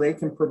so they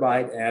can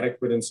provide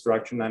adequate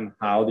instruction on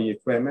how the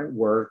equipment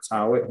works,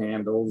 how it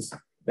handles,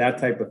 that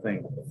type of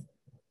thing.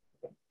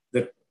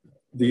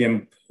 The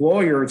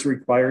employer is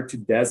required to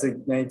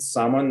designate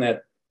someone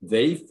that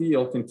they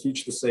feel can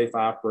teach the safe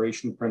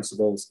operation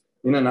principles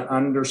in an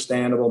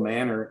understandable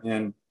manner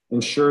and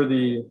ensure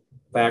the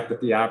fact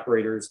that the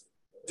operators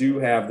do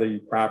have the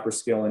proper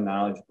skill and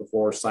knowledge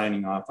before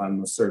signing off on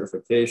the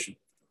certification.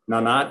 Now,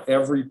 not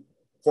every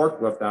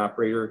forklift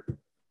operator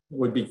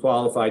would be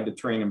qualified to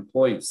train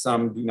employees.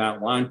 Some do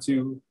not want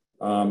to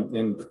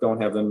and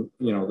don't have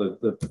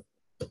the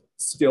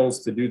skills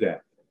to do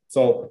that.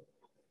 So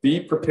be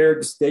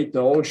prepared to state to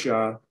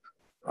OSHA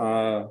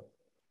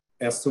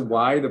as to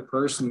why the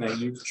person that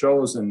you've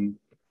chosen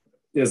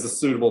is a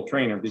suitable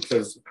trainer,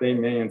 because they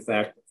may in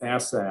fact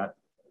ask that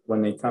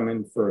when they come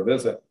in for a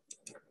visit.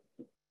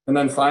 And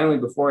then finally,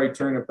 before I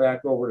turn it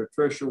back over to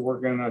Tricia, we're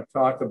going to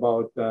talk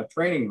about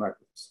training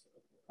records.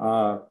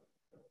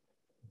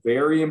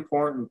 Very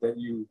important that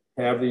you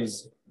have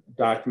these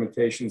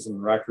documentations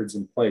and records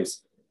in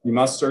place. You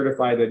must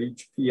certify that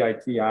each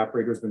PIT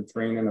operator has been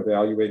trained and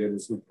evaluated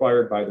as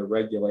required by the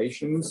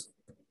regulations.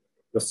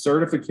 The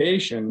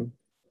certification,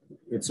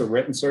 it's a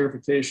written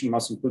certification,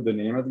 must include the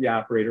name of the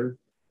operator,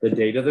 the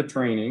date of the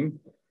training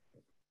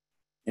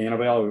and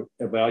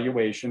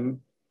evaluation,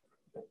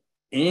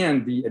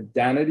 and the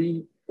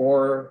identity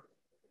or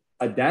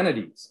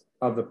identities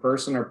of the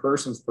person or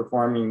persons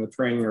performing the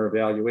training or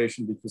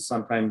evaluation, because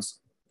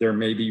sometimes there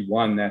may be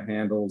one that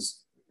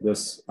handles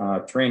this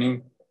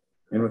training.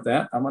 And with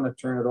that, I'm going to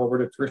turn it over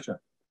to Tricia.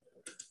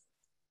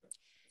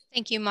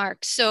 Thank you,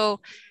 Mark. So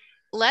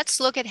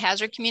let's look at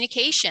hazard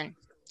communication.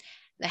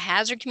 The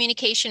hazard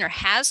communication or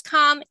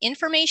HAZCOM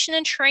information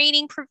and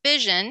training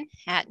provision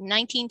at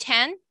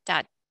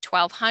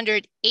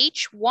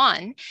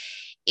 1910.1200H1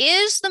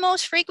 is the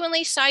most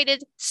frequently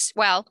cited,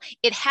 well,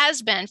 it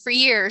has been for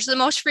years, the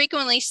most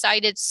frequently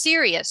cited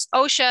serious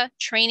OSHA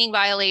training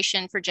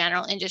violation for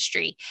general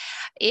industry.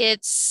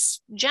 It's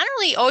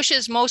generally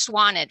OSHA's most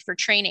wanted for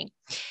training.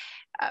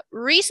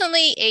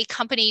 Recently, a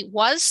company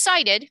was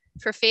cited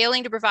for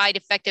failing to provide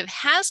effective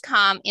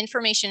HAZCOM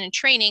information and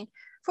training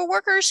for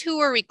workers who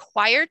were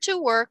required to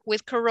work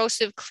with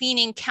corrosive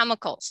cleaning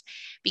chemicals.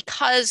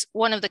 Because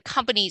one of the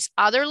company's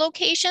other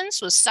locations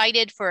was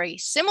cited for a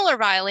similar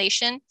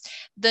violation,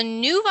 the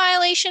new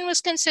violation was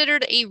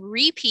considered a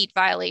repeat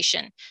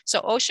violation.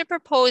 So OSHA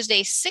proposed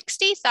a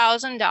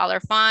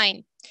 $60,000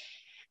 fine.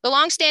 The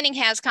longstanding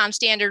HAZCOM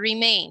standard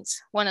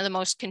remains one of the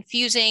most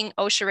confusing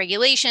OSHA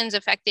regulations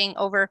affecting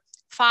over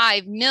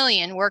 5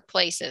 million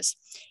workplaces.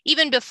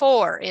 Even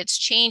before its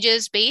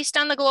changes based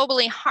on the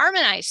Globally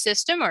Harmonized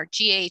System, or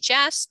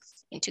GHS,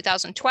 in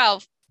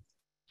 2012,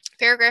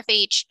 paragraph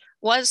H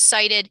was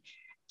cited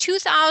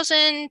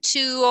 2,000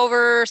 to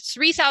over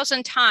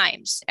 3,000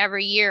 times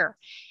every year.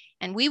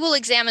 And we will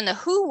examine the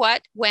who,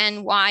 what,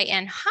 when, why,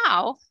 and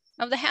how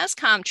of the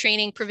HAZCOM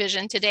training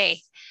provision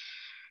today.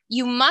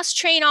 You must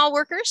train all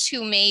workers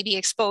who may be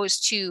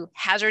exposed to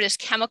hazardous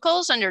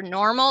chemicals under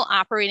normal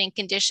operating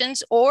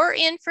conditions or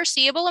in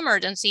foreseeable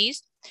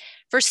emergencies.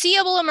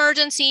 Foreseeable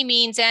emergency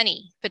means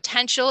any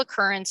potential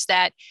occurrence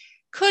that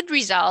could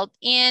result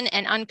in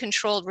an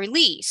uncontrolled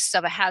release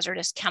of a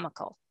hazardous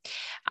chemical.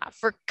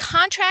 For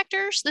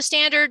contractors, the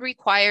standard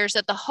requires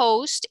that the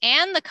host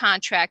and the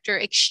contractor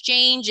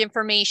exchange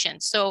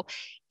information, so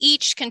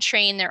each can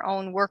train their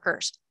own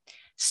workers.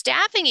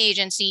 Staffing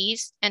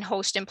agencies and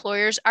host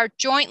employers are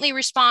jointly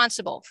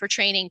responsible for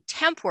training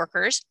temp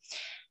workers.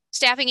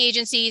 Staffing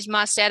agencies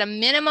must at a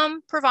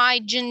minimum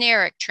provide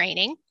generic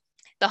training.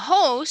 The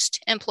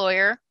host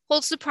employer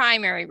holds the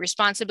primary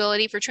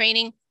responsibility for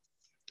training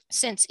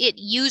since it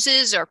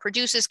uses or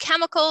produces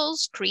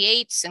chemicals,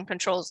 creates and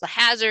controls the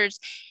hazards,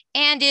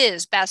 and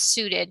is best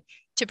suited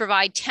to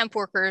provide temp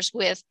workers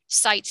with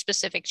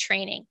site-specific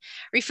training.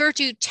 Refer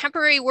to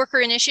Temporary Worker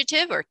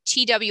Initiative, or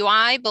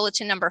TWI,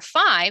 Bulletin number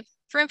 5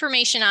 for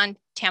information on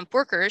temp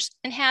workers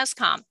and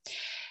HazCom.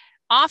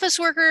 Office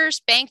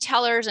workers, bank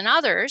tellers, and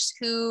others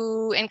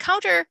who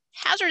encounter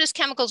hazardous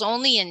chemicals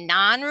only in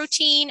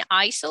non-routine,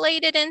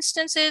 isolated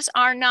instances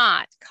are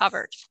not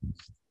covered.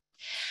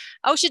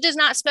 OSHA does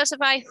not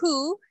specify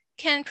who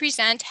can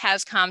present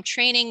HazCom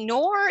training,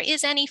 nor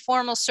is any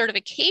formal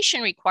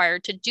certification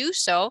required to do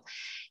so.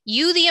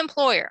 You, the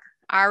employer,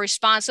 are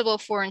responsible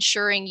for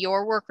ensuring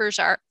your workers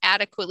are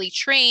adequately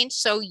trained,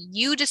 so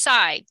you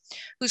decide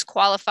who's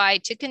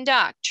qualified to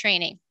conduct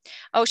training.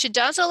 OSHA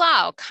does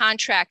allow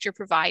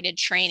contractor-provided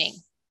training.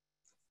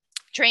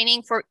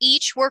 Training for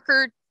each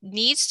worker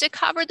needs to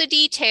cover the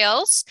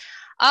details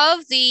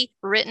of the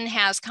written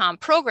HazCom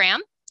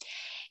program,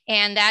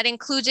 and that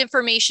includes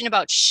information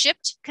about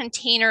shipped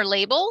container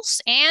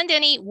labels and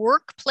any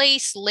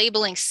workplace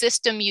labeling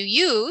system you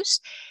use.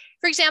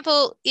 For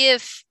example,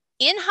 if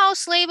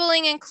in-house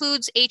labeling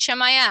includes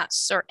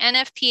HMIS or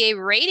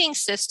NFPA rating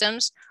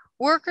systems,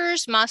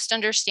 workers must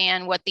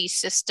understand what these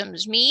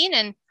systems mean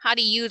and how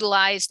to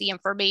utilize the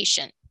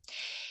information.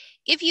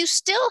 If you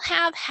still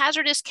have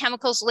hazardous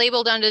chemicals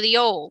labeled under the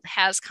old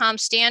HazCom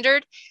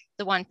standard,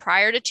 the one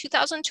prior to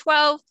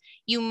 2012,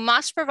 you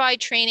must provide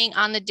training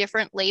on the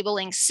different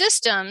labeling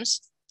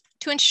systems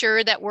to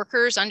ensure that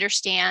workers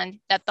understand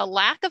that the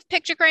lack of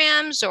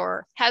pictograms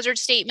or hazard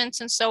statements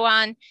and so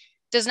on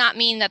does not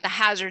mean that the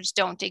hazards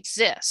don't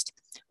exist.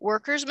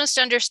 Workers must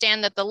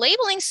understand that the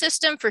labeling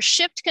system for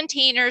shipped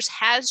containers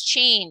has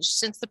changed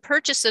since the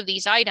purchase of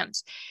these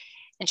items.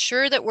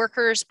 Ensure that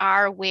workers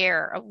are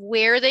aware of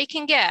where they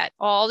can get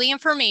all the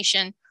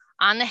information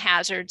on the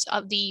hazards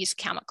of these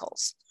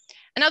chemicals.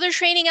 Another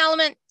training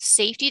element,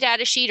 safety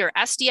data sheet or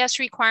SDS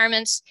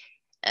requirements.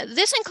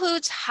 This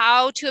includes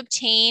how to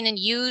obtain and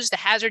use the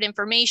hazard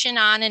information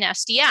on an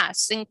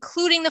SDS,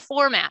 including the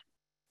format.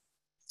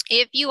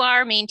 If you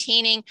are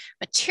maintaining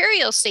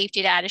material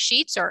safety data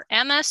sheets or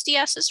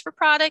MSDSs for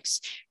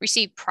products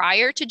received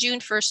prior to June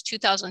 1st,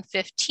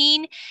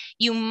 2015,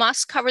 you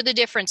must cover the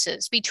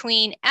differences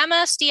between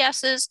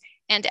MSDSs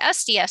and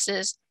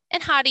SDSs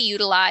and how to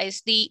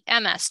utilize the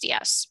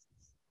MSDS.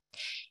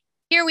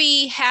 Here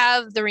we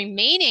have the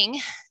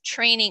remaining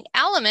training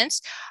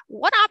elements.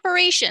 What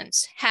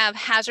operations have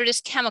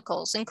hazardous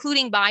chemicals,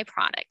 including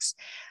byproducts?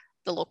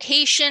 The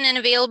location and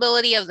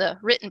availability of the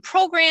written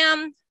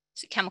program,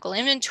 chemical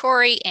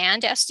inventory,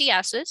 and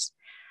SDSs.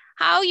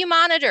 How you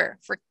monitor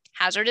for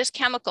hazardous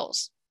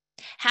chemicals,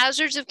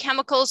 hazards of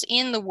chemicals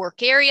in the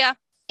work area,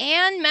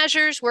 and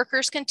measures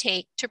workers can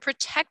take to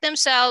protect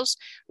themselves,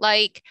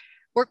 like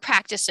work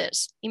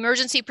practices,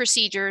 emergency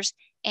procedures,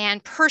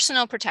 and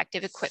personal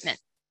protective equipment.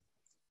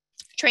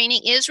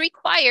 Training is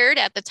required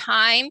at the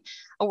time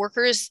a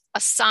worker is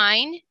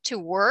assigned to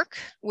work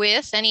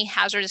with any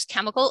hazardous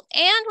chemical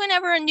and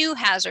whenever a new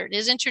hazard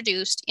is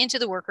introduced into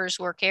the worker's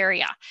work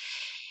area.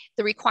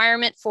 The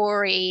requirement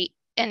for an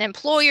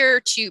employer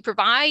to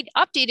provide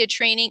updated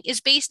training is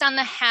based on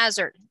the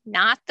hazard,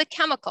 not the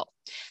chemical.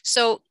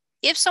 So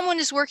if someone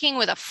is working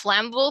with a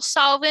flammable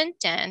solvent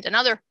and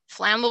another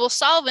flammable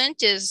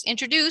solvent is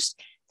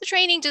introduced, the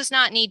training does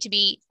not need to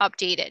be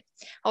updated.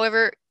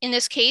 However, in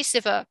this case,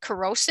 if a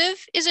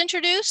corrosive is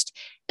introduced,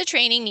 the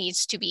training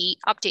needs to be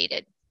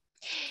updated.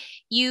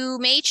 You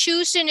may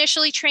choose to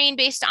initially train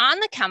based on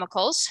the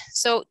chemicals.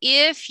 So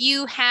if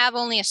you have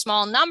only a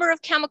small number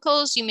of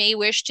chemicals, you may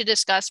wish to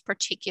discuss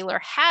particular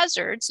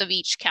hazards of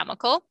each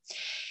chemical.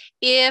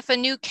 If a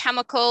new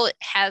chemical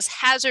has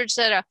hazards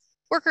that a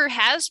worker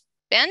has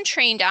been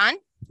trained on,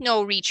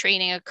 no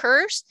retraining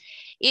occurs.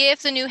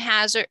 If the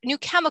new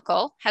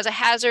chemical has a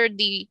hazard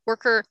the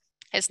worker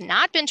has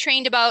not been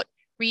trained about,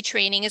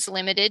 retraining is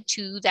limited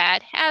to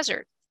that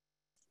hazard.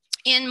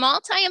 In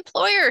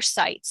multi-employer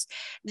sites,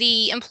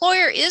 the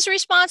employer is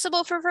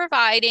responsible for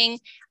providing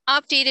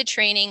updated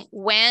training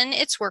when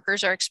its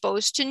workers are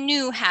exposed to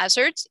new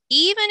hazards,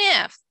 even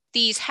if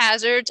these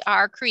hazards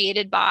are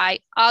created by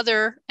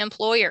other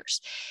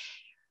employers.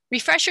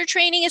 Refresher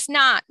training is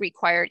not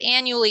required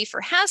annually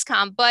for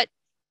HazCom, but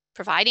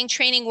providing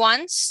training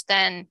once,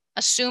 then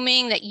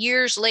assuming that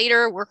years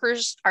later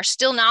workers are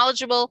still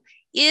knowledgeable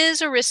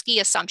is a risky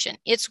assumption.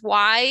 It's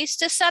wise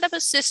to set up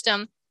a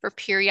system for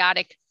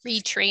periodic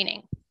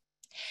retraining.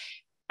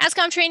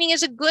 HazCom training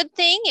is a good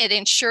thing. It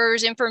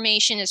ensures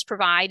information is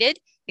provided,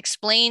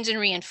 explains and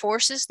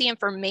reinforces the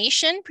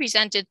information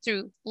presented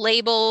through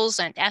labels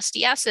and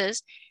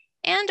SDSs,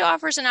 and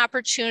offers an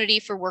opportunity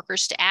for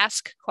workers to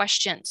ask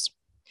questions.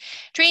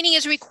 Training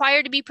is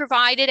required to be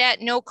provided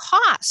at no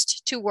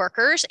cost to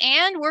workers,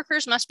 and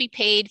workers must be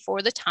paid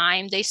for the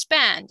time they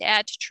spend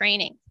at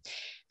training.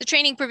 The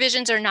training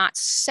provisions are not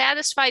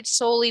satisfied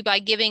solely by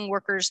giving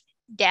workers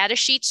data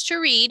sheets to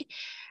read.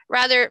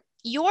 Rather,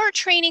 your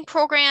training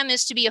program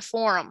is to be a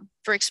forum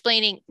for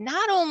explaining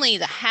not only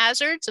the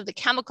hazards of the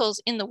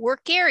chemicals in the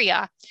work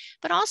area,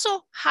 but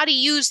also how to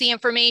use the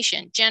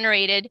information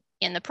generated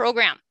in the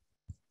program.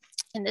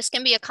 And this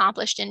can be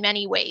accomplished in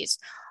many ways.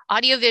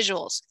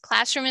 Audiovisuals,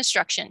 classroom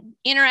instruction,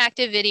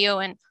 interactive video,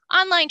 and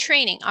online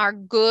training are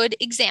good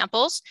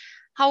examples.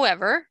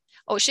 However,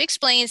 OSHA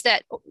explains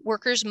that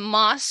workers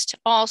must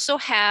also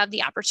have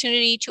the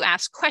opportunity to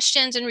ask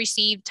questions and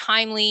receive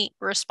timely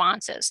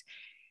responses.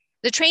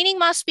 The training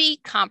must be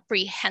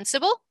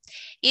comprehensible.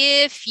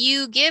 If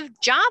you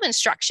give job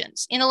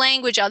instructions in a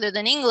language other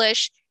than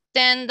English,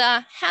 then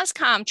the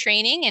HAZCOM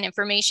training and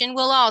information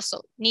will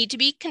also need to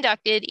be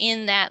conducted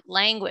in that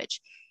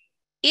language.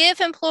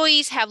 If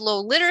employees have low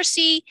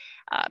literacy,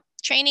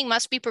 training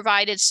must be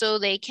provided so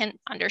they can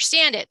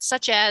understand it,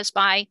 such as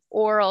by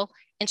oral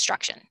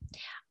instruction.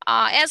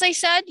 As I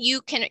said,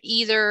 you can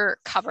either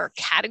cover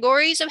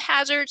categories of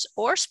hazards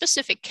or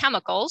specific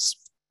chemicals.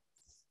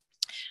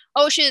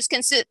 OSHA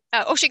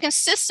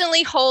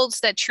consistently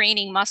holds that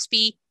training must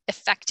be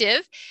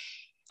effective.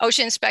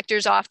 OSHA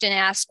inspectors often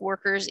ask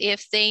workers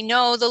if they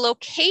know the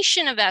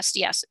location of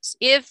SDSs,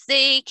 if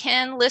they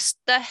can list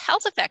the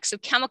health effects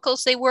of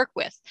chemicals they work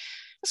with,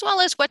 as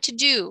well as what to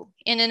do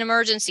in an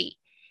emergency.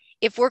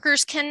 If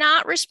workers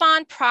cannot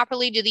respond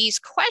properly to these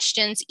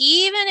questions,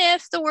 even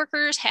if the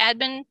workers had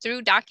been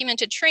through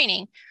documented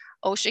training,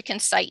 OSHA can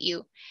cite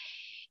you.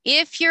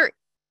 If you're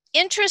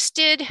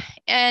interested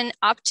in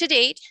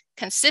up-to-date,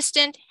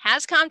 consistent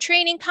HAZCOM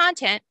training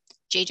content,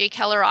 JJ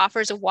Keller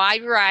offers a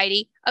wide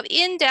variety of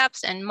in-depth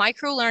and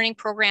micro-learning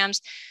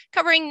programs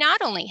covering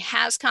not only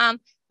HAZCOM,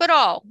 but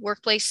all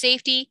workplace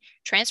safety,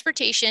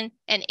 transportation,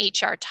 and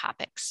HR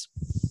topics.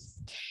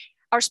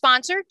 Our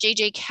sponsor,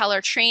 JJ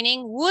Keller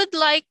Training, would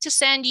like to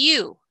send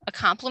you a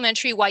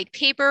complimentary white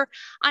paper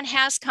on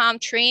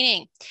HAZCOM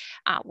training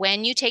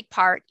when you take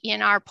part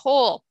in our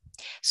poll.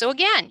 So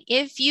again,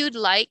 if you'd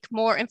like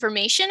more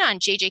information on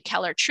JJ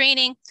Keller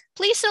Training,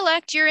 please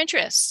select your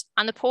interests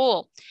on the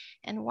poll.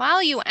 And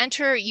while you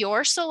enter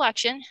your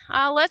selection,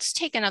 let's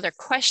take another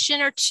question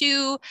or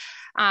two.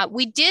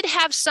 We did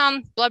have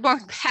some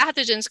bloodborne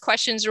pathogens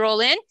questions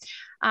roll in.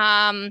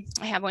 I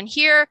have one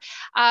here.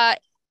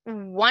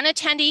 One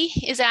attendee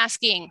is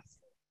asking,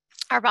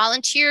 are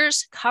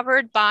volunteers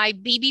covered by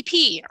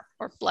BBP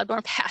or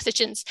bloodborne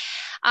pathogens?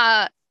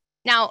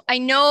 Now, I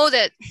know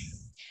that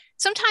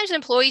sometimes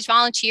employees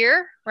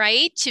volunteer,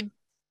 right, to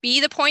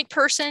be the point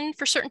person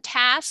for certain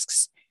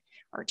tasks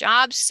or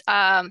jobs,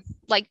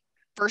 like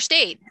first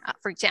aid,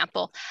 for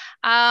example.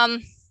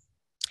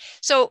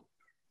 So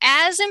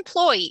as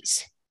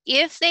employees,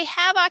 if they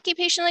have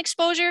occupational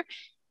exposure,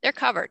 they're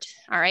covered,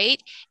 all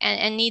right,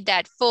 and need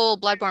that full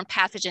bloodborne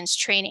pathogens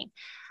training.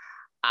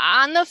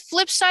 On the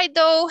flip side,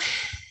 though,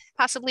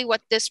 possibly what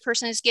this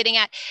person is getting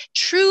at,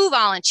 true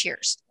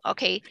volunteers,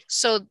 okay,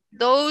 so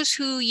those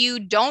who you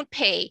don't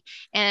pay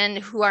and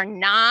who are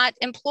not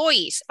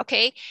employees,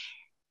 okay,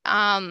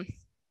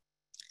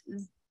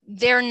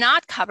 they're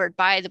not covered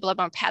by the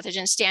bloodborne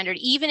pathogen standard,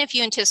 even if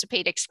you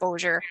anticipate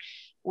exposure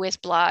with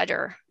blood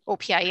or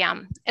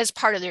OPIM as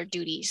part of their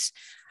duties.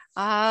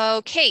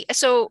 Okay,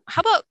 so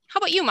how about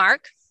you,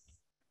 Mark?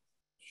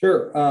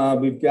 Sure.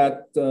 We've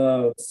got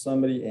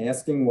somebody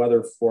asking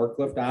whether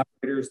forklift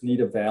operators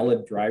need a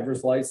valid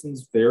driver's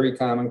license. Very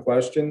common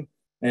question.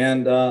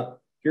 And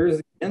here's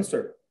the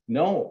answer.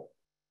 No,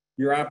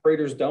 your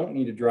operators don't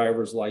need a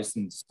driver's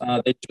license.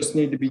 They just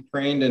need to be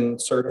trained and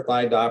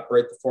certified to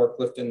operate the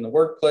forklift in the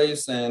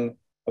workplace and,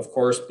 of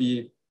course,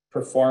 be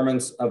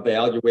performance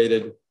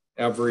evaluated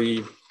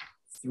every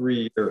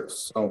 3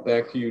 years. So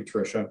back to you,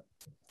 Tricia.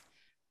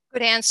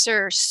 Good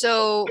answer.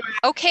 So,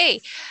 okay,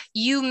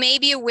 you may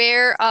be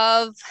aware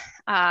of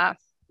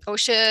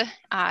OSHA.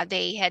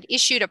 They had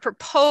issued a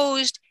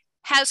proposed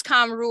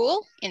HAZCOM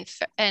rule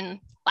in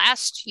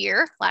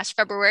last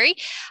February.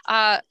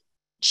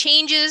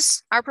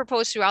 Changes are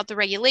proposed throughout the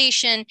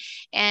regulation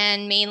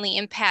and mainly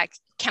impact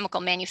chemical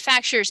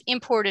manufacturers,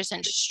 importers,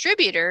 and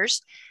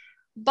distributors.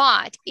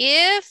 But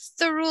if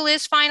the rule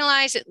is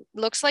finalized, it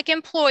looks like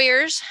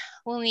employers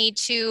will need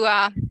to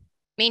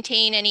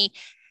maintain any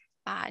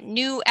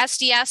new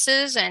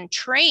SDSs and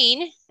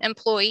train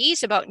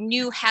employees about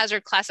new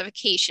hazard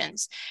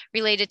classifications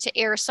related to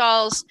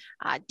aerosols,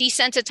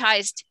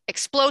 desensitized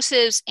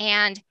explosives,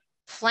 and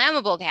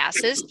flammable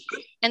gases.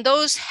 And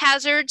those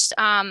hazards,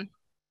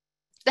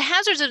 the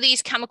hazards of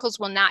these chemicals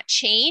will not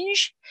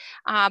change,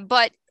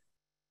 but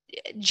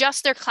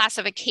just their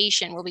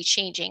classification will be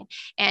changing.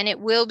 And it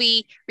will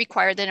be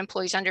required that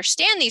employees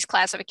understand these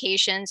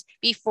classifications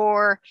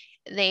before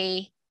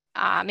they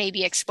may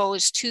be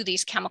exposed to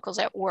these chemicals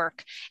at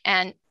work.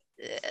 And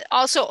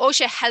also,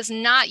 OSHA has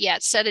not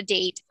yet set a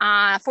date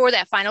for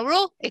that final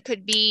rule. It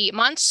could be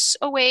months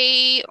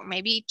away or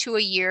maybe to a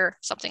year,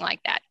 something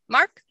like that.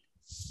 Mark?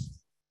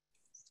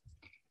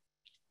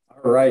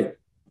 All right.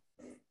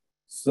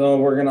 So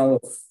we're going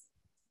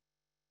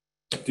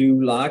to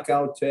do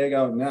lockout,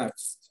 tagout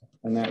next.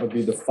 And that would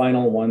be the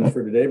final one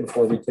for today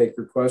before we take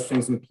your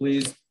questions. And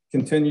please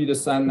continue to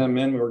send them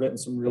in. We're getting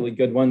some really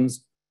good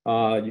ones.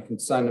 You can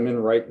send them in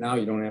right now.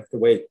 You don't have to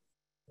wait.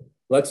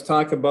 Let's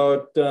talk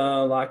about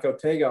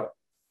lockout, tagout.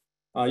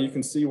 You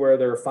can see where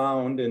they're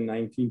found in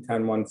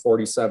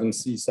 1910-147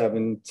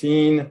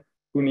 C17.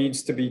 Who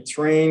needs to be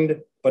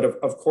trained? But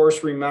of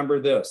course, remember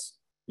this,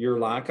 your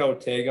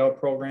lockout tagout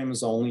program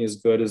is only as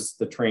good as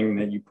the training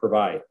that you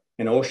provide.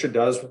 And OSHA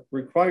does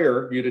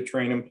require you to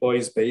train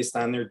employees based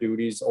on their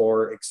duties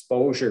or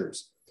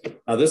exposures.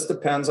 Now, this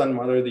depends on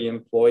whether the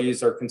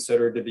employees are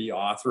considered to be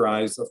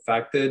authorized,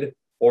 affected,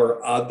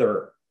 or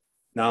other.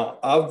 Now,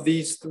 of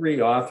these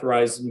three,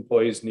 authorized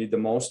employees need the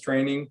most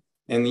training,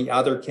 and the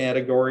other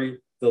category,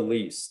 the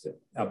least.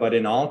 But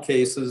in all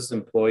cases,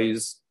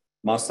 employees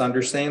must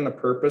understand the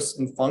purpose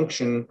and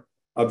function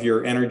of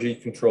your energy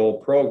control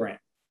program.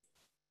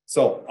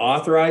 So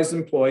authorized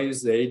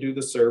employees, they do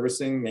the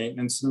servicing,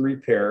 maintenance, and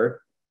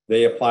repair.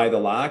 They apply the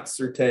locks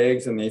or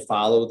tags, and they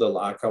follow the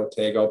lockout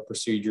tagout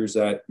procedures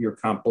that your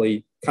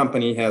company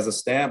has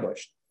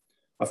established.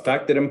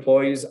 Affected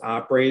employees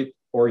operate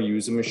or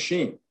use a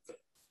machine.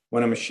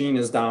 When a machine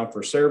is down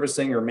for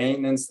servicing or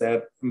maintenance,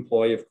 that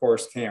employee, of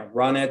course, can't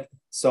run it.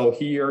 So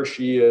he or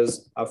she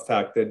is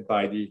affected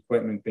by the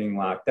equipment being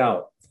locked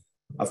out.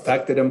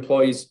 Affected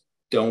employees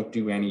don't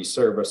do any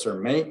service or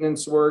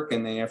maintenance work,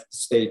 and they have to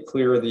stay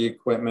clear of the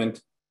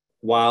equipment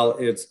while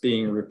it's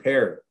being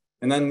repaired.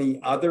 And then the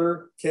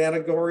other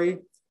category,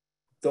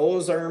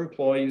 those are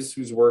employees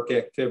whose work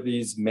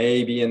activities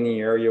may be in the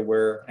area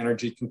where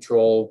energy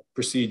control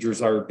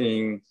procedures are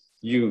being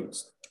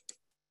used.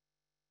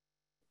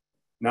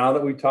 Now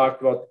that we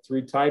talked about the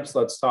three types,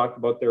 let's talk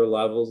about their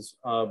levels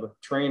of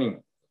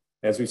training.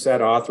 As we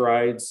said,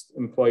 authorized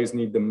employees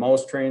need the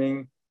most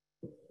training.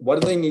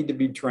 What do they need to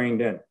be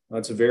trained in?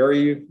 That's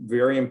very,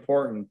 very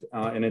important,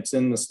 and it's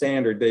in the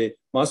standard. They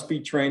must be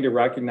trained to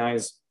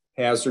recognize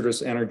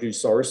hazardous energy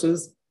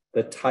sources,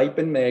 the type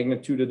and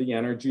magnitude of the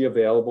energy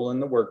available in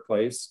the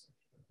workplace,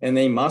 and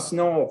they must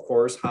know, of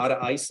course, how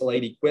to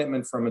isolate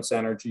equipment from its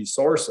energy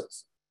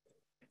sources.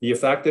 The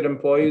affected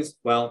employees,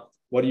 well,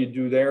 what do you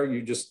do there?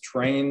 You just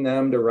train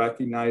them to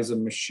recognize a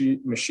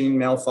machine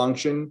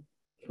malfunction,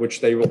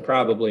 which they will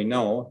probably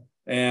know,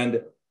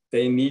 and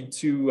they need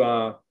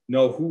to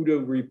know who to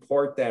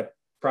report that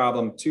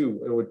problem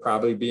to. It would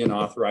probably be an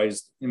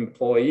authorized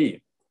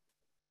employee.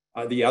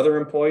 The other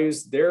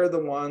employees, they're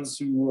the ones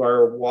who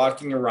are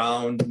walking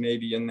around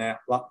maybe in that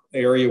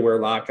area where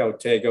lockout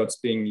tagout's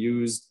being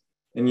used.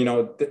 And you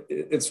know,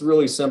 it's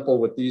really simple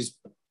with these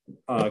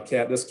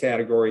this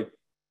category.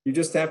 You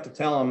just have to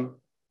tell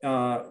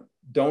them,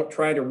 don't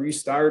try to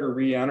restart or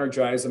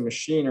re-energize a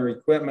machine or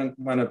equipment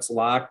when it's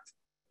locked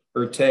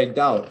or tagged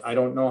out. I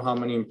don't know how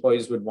many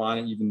employees would want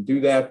to even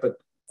do that, but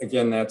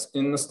again, that's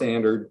in the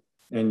standard,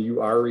 and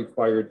you are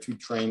required to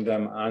train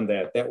them on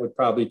that. That would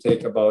probably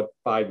take about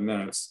 5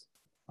 minutes.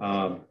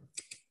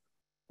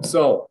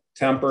 So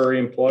temporary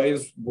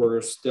employees,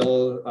 we're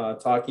still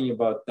talking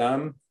about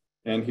them.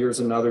 And here's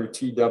another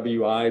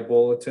TWI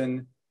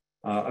bulletin.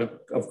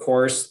 Of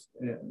course,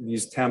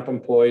 these temp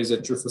employees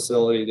at your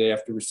facility, they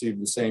have to receive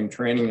the same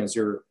training as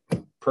your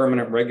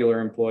permanent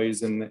regular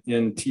employees in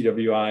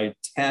TWI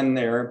 10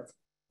 there.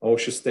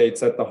 OSHA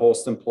states that the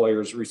host employer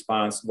is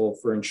responsible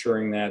for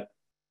ensuring that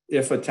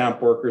if a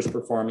temp worker is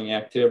performing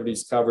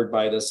activities covered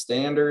by this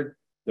standard,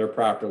 they're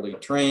properly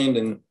trained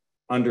and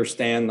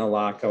understand the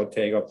lockout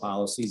tagout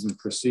policies and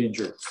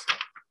procedures.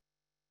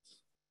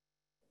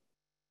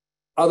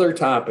 Other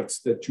topics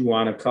that you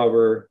want to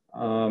cover,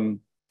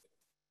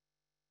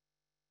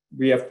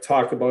 we have to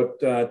talk about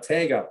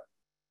tagout.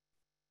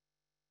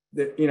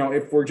 You know,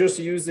 if we're just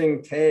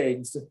using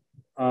tags,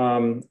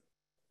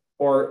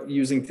 or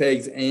using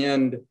tags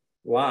and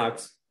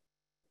locks.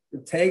 The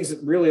tags,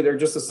 really, they're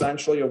just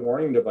essentially a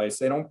warning device.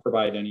 They don't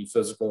provide any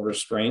physical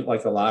restraint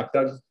like a lock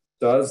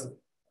does,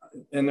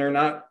 and they're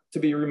not to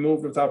be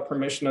removed without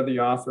permission of the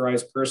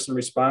authorized person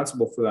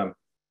responsible for them.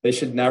 They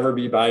should never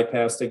be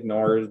bypassed,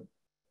 ignored,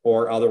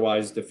 or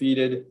otherwise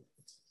defeated.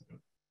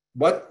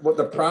 What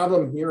the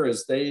problem here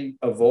is they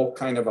evoke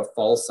kind of a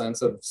false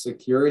sense of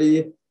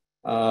security.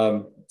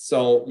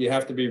 So you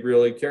have to be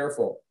really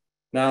careful.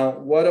 Now,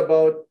 what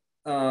about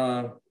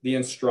the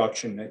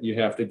instruction that you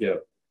have to give?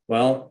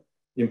 Well,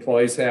 the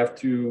employees have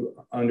to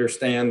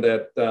understand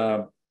that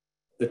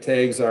the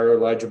tags are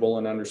legible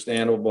and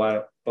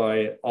understandable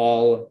by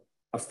all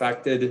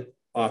affected,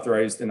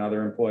 authorized, and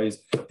other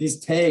employees. These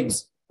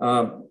tags,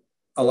 a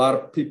lot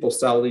of people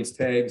sell these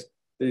tags.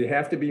 They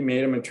have to be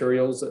made of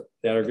materials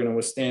that are going to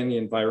withstand the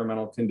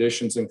environmental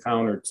conditions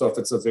encountered. So if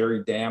it's a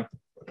very damp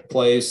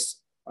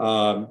place,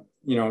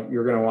 you know,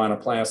 you're going to want a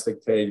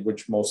plastic tag,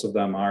 which most of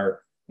them are.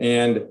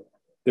 And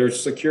they're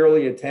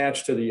securely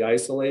attached to the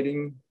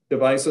isolating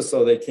devices,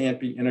 so they can't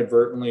be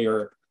inadvertently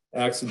or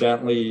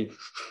accidentally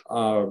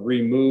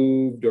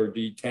removed or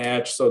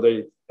detached. So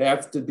they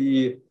have to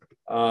be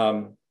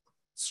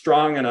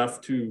strong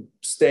enough to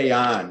stay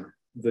on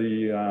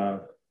the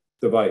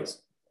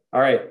device.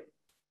 All right.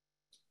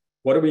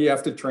 What do we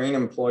have to train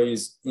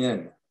employees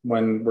in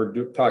when we're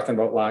talking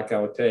about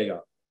lockout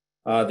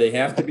tagout? They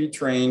have to be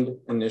trained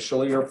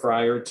initially or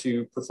prior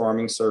to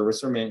performing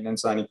service or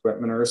maintenance on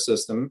equipment or a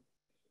system.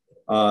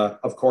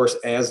 Of course,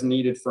 as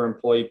needed for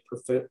employee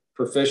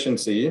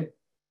proficiency.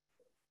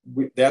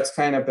 That's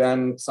kind of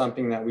been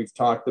something that we've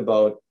talked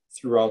about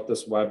throughout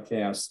this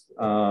webcast.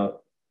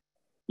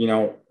 You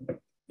know,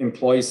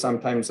 employees,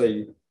 sometimes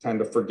they tend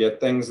to forget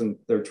things in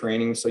their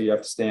training, so you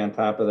have to stay on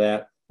top of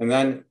that. And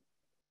then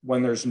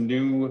when there's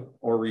new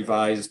or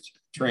revised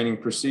training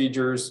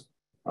procedures,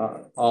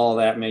 all of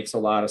that makes a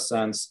lot of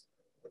sense.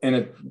 And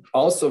it's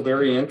also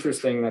very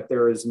interesting that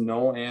there is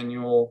no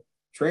annual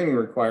training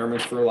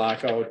requirements for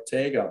lockout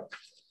tagout.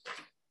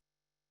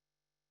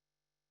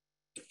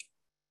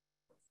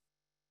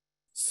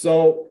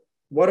 So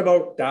what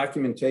about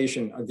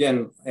documentation?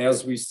 Again,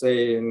 as we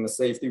say in the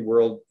safety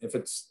world, if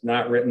it's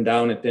not written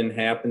down, it didn't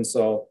happen.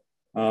 So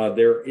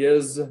there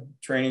is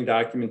training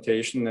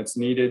documentation that's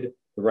needed.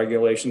 The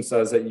regulation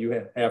says that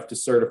you have to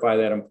certify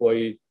that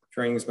employee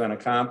training has been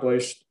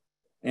accomplished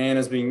and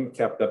is being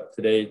kept up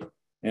to date.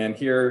 And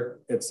here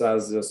it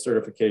says the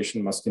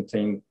certification must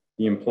contain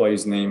the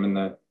employee's name and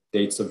the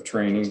dates of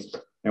training.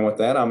 And with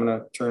that, I'm going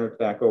to turn it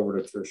back over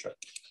to Tricia.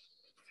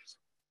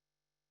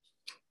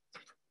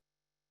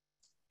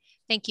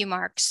 Thank you,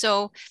 Mark.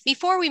 So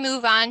before we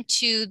move on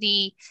to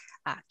the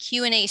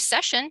Q&A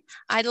session,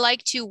 I'd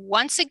like to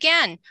once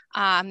again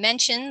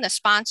mention the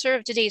sponsor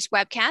of today's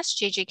webcast,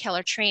 JJ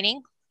Keller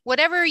Training.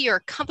 Whatever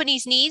your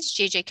company's needs,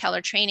 JJ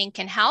Keller Training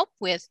can help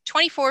with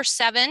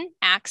 24/7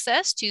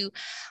 access to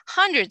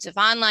hundreds of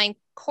online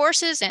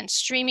courses and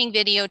streaming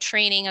video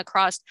training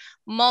across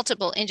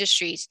multiple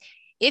industries.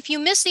 If you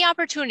missed the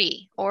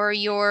opportunity or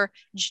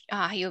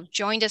you've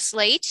joined us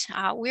late,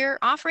 we're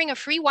offering a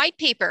free white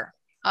paper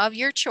of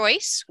your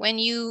choice when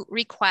you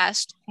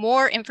request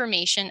more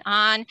information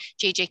on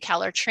JJ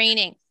Keller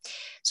Training.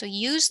 So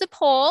use the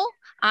poll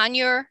on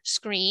your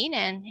screen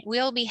and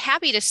we'll be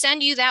happy to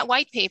send you that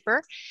white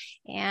paper.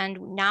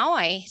 And now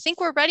I think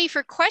we're ready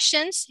for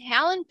questions.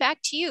 Alan, back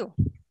to you.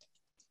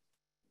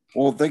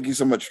 Well, thank you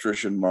so much,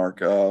 Tricia and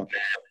Mark.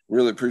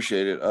 Really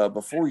appreciate it.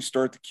 Before we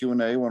start the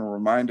Q&A, I want to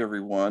remind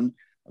everyone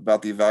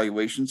about the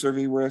evaluation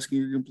survey we're asking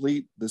you to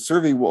complete. The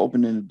survey will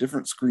open in a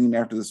different screen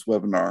after this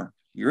webinar.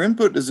 Your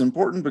input is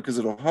important because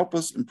it'll help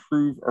us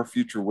improve our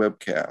future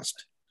webcast.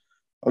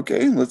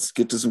 Okay, let's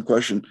get to some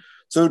questions.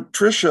 So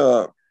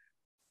Tricia,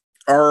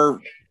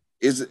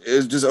 does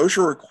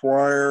OSHA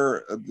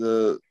require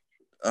the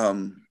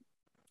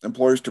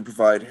employers to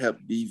provide Hep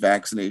B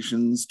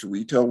vaccinations to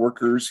retail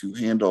workers who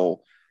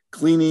handle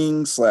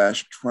cleaning /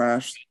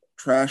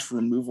 trash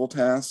removal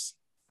tasks?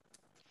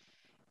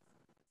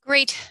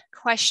 Great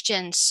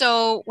question.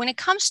 So when it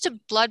comes to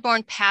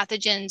bloodborne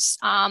pathogens,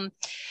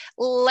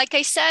 like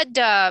I said,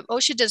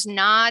 OSHA does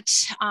not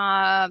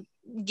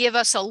give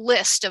us a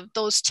list of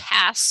those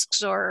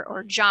tasks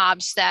or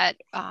jobs that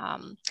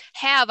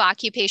have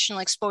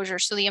occupational exposure.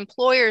 So the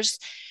employer's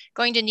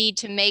going to need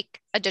to make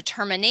a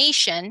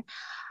determination.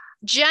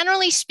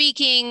 Generally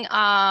speaking,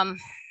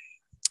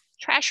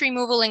 trash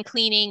removal and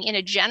cleaning in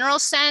a general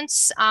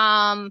sense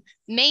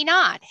may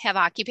not have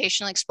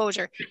occupational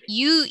exposure.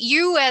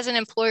 You as an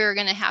employer are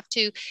going to have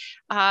to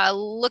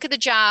look at the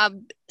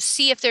job,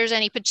 see if there's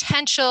any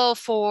potential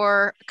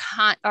for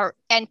or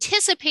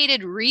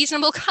anticipated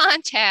reasonable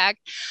contact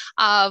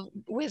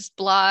with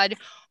blood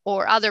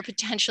or other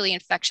potentially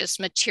infectious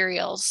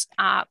materials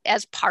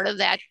as part of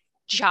that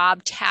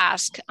job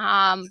task,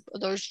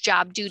 those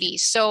job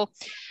duties. So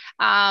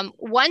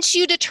once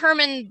you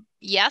determine,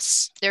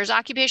 yes, there's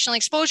occupational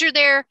exposure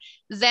there,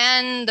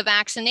 then the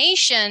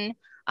vaccination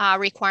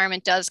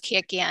requirement does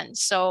kick in.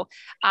 So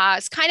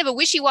it's kind of a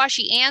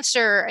wishy-washy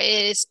answer.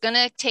 It's going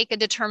to take a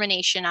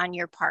determination on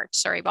your part.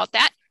 Sorry about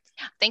that.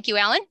 Thank you,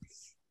 Alan.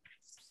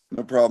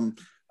 No problem.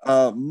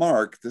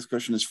 Mark, this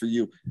question is for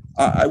you.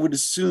 I would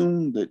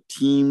assume that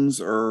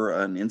Teams or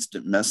an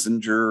instant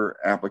messenger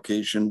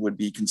application would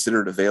be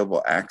considered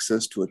available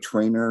access to a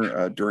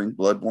trainer during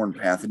bloodborne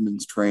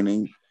pathogens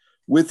training,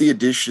 with the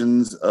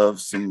additions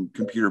of some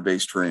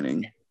computer-based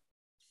training?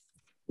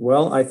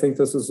 Well, I think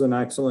this is an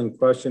excellent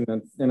question,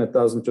 and it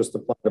doesn't just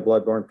apply to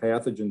bloodborne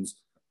pathogens.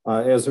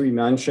 As we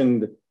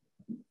mentioned,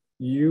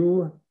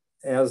 you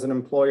as an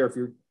employer, if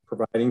you're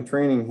providing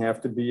training,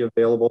 have to be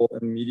available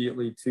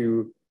immediately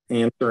to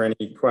answer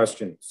any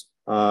questions.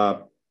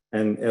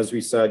 And as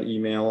we said,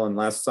 email,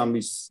 unless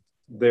somebody's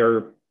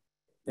there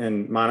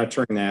and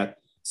monitoring that.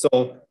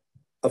 So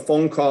a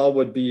phone call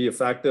would be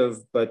effective,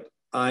 but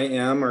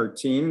IM or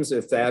Teams,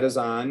 if that is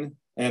on,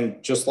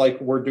 and just like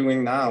we're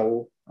doing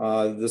now,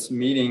 this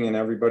meeting and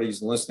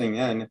everybody's listening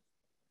in,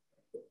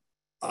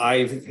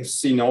 I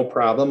see no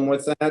problem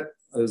with that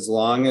as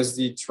long as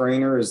the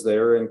trainer is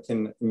there and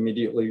can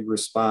immediately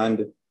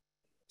respond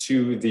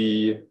to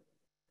the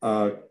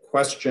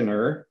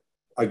questioner.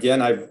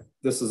 Again,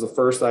 this is the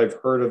first I've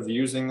heard of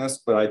using this,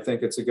 but I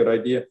think it's a good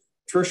idea.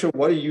 Tricia,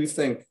 what do you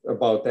think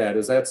about that?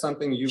 Is that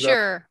something you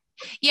Sure.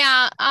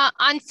 Yeah,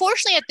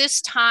 unfortunately at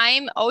this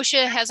time,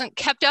 OSHA hasn't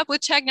kept up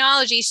with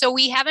technology, so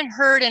we haven't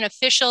heard an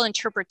official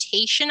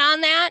interpretation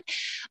on that.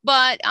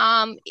 But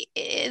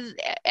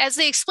as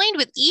they explained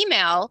with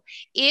email,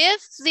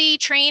 if the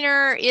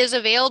trainer is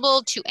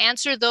available to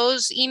answer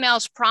those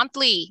emails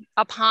promptly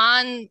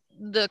upon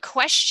the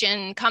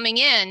question coming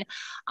in,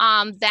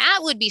 that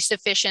would be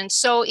sufficient.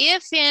 So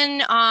if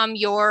in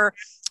your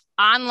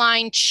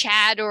online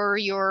chat or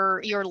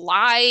your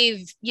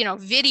live,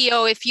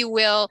 video, if you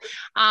will,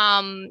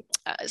 a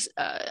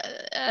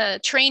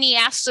trainee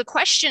asks a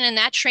question and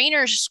that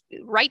trainer's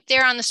right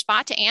there on the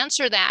spot to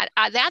answer that,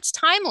 that's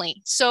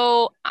timely.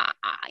 So,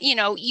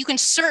 you can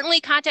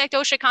certainly contact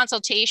OSHA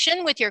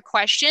consultation with your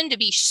question to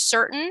be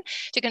certain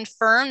to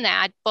confirm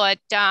that, but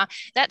that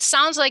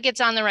sounds like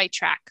it's on the right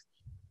track.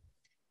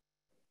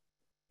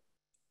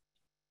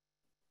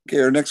 Okay,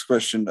 our next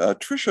question.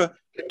 Tricia,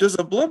 does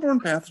a bloodborne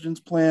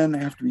pathogens plan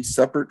have to be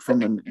separate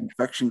from an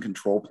infection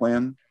control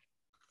plan?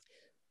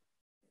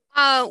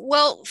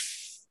 Well,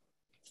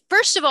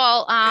 first of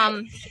all,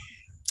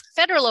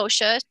 federal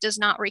OSHA does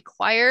not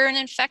require an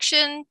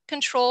infection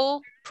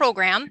control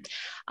program.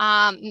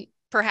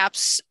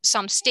 Perhaps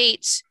some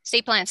state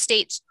plan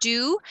states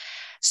do.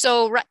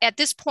 So at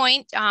this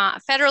point,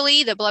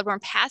 federally, the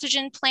bloodborne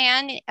pathogen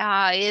plan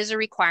is a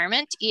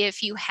requirement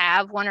if you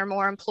have one or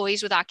more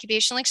employees with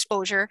occupational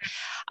exposure.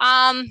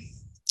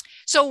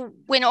 So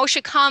when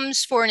OSHA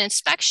comes for an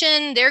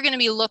inspection, they're going to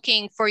be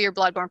looking for your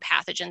bloodborne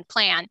pathogen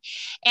plan.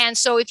 And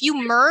so if you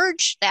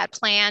merge that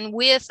plan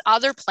with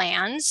other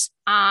plans,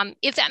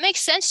 if that makes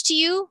sense to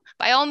you,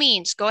 by all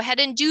means, go ahead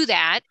and do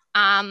that.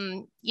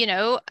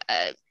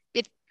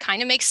 It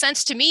kind of makes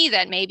sense to me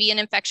that maybe an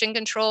infection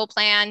control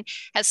plan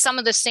has some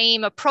of the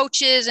same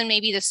approaches and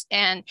maybe this,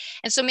 and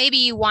so maybe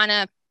you want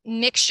to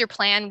mix your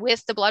plan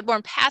with the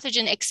bloodborne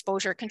pathogen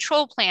exposure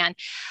control plan.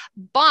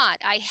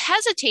 But I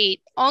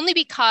hesitate only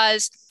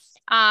because,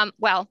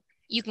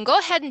 you can go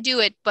ahead and do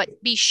it,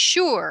 but be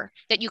sure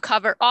that you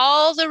cover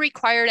all the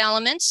required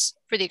elements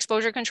for the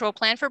exposure control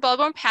plan for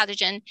bloodborne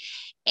pathogen.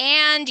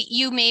 And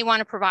you may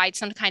want to provide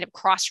some kind of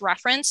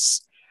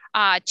cross-reference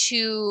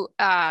to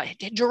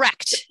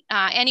direct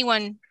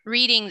anyone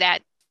reading that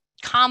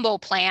combo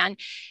plan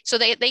so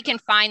they can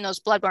find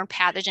those bloodborne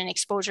pathogen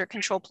exposure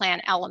control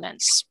plan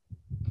elements.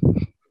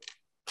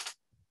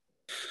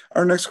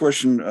 Our next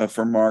question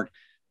from Mark.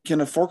 Can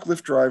a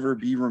forklift driver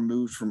be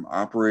removed from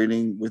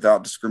operating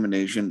without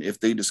discrimination if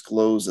they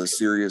disclose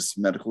serious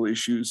medical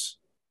issues?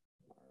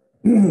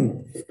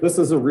 This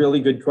is a really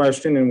good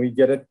question, and we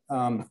get it.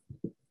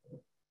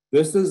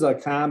 This is a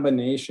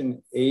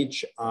combination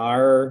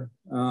HR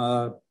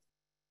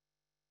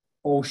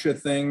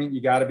OSHA thing.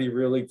 You got to be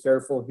really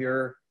careful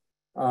here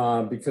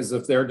because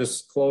if they're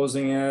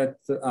disclosing it,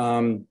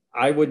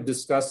 I would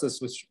discuss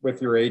this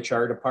with your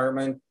HR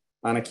department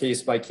on a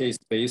case-by-case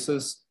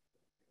basis.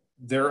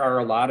 There are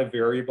a lot of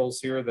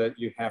variables here that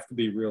you have to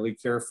be really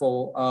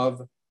careful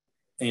of,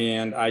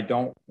 and I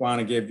don't want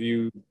to give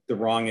you the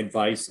wrong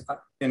advice.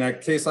 In a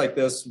case like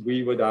this,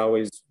 we would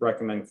always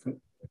recommend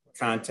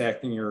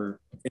contacting your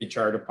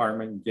HR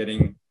department and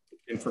getting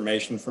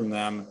information from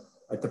them.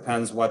 It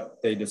depends what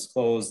they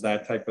disclose,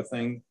 that type of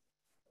thing.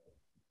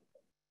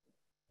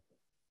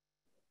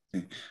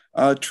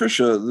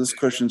 Tricia, this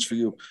question's for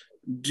you.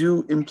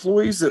 Do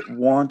employees that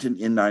want an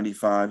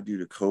N95 due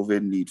to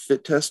COVID need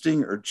fit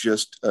testing or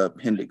just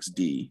Appendix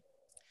D?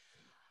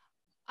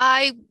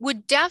 I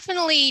would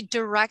definitely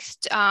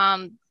direct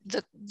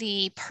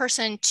the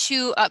person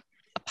to a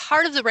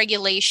part of the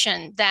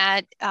regulation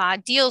that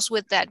deals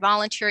with that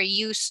voluntary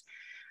use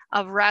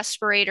of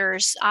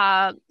respirators.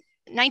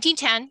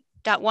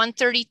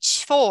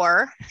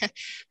 1910.134,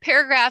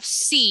 paragraph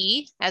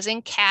C, as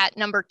in cat,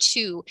 number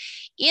 2.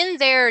 In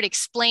there, it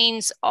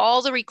explains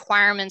all the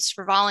requirements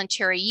for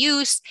voluntary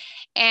use,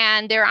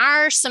 and there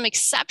are some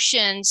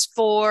exceptions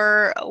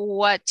for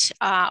what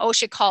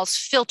OSHA calls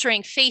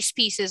filtering face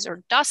pieces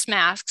or dust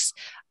masks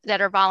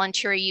that are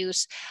voluntary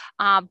use.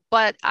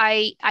 But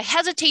I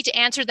hesitate to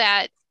answer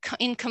that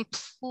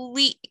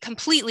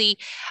completely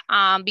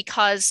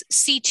because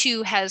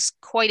C2 has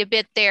quite a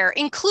bit there,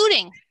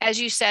 including,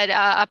 as you said,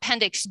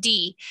 Appendix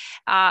D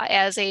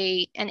as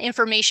an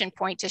information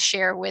point to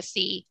share with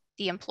the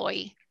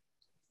employee.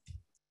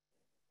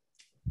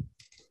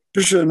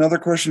 Tricia, another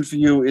question for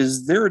you.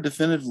 Is there a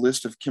definitive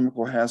list of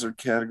chemical hazard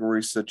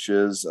categories such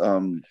as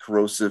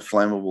corrosive,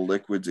 flammable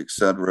liquids, et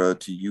cetera,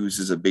 to use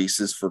as a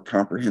basis for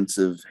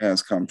comprehensive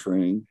HAZCOM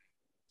training?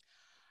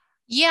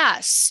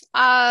 Yes.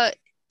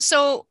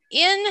 So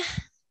in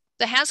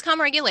the HAZCOM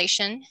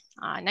regulation,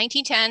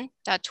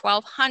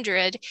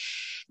 1910.1200,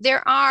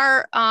 there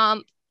are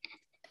a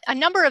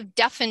number of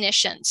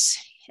definitions.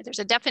 There's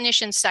a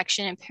definition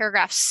section in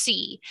paragraph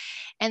C,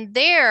 and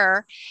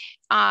there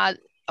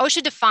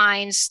OSHA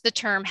defines the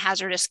term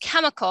hazardous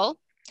chemical,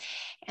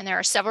 and there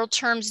are several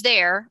terms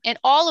there, and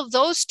all of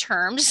those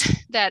terms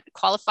that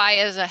qualify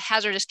as a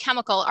hazardous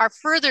chemical are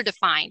further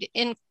defined,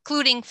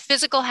 including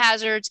physical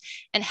hazards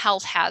and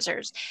health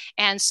hazards.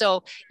 And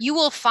so you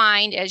will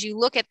find, as you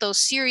look at those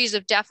series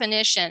of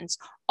definitions,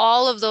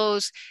 all of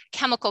those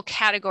chemical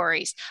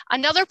categories.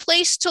 Another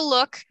place to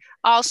look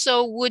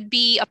also would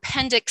be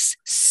Appendix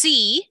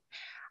C,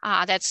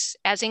 that's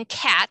as in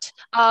cat,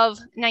 of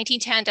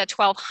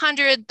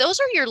 1910.1200. Those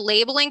are your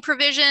labeling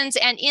provisions,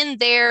 and in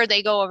there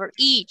they go over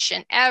each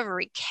and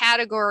every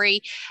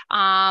category,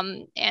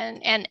 and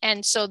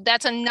so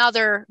that's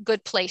another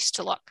good place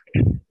to look.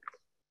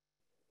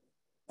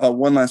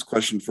 One last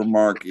question for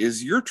Mark.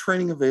 Is your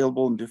training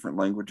available in different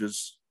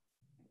languages?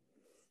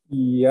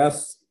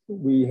 Yes,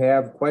 we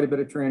have quite a bit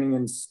of training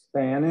in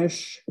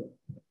Spanish,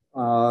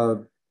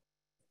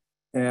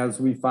 as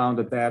we found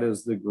that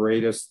is the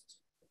greatest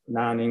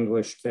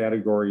non-English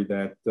category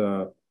that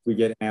we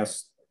get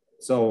asked.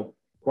 So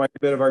quite a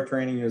bit of our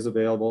training is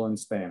available in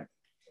Spanish.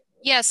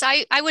 Yes,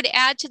 I would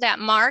add to that,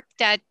 Mark,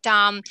 that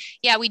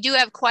yeah, we do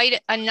have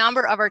quite a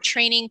number of our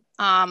training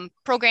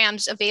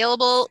programs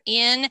available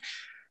in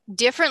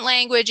different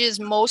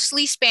languages,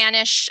 mostly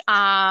Spanish,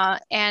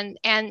 and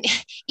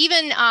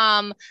even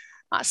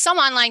some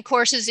online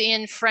courses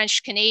in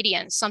French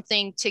Canadian,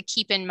 something to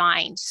keep in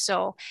mind.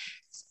 So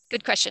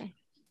good question.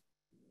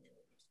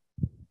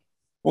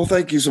 Well,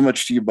 thank you so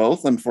much to you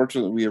both.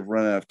 Unfortunately, we have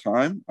run out of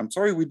time. I'm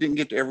sorry we didn't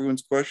get to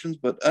everyone's questions,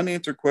 but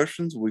unanswered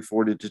questions will be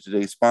forwarded to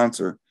today's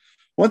sponsor.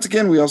 Once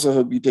again, we also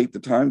hope you take the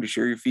time to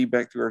share your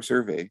feedback through our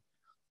survey.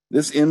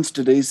 This ends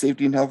today's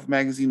Safety and Health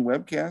Magazine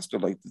webcast.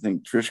 I'd like to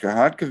thank Trishka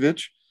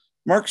Hodkovich,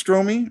 Mark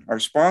Stromey, our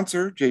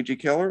sponsor,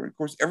 JJ Keller, and of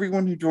course,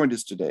 everyone who joined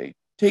us today.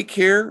 Take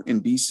care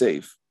and be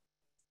safe.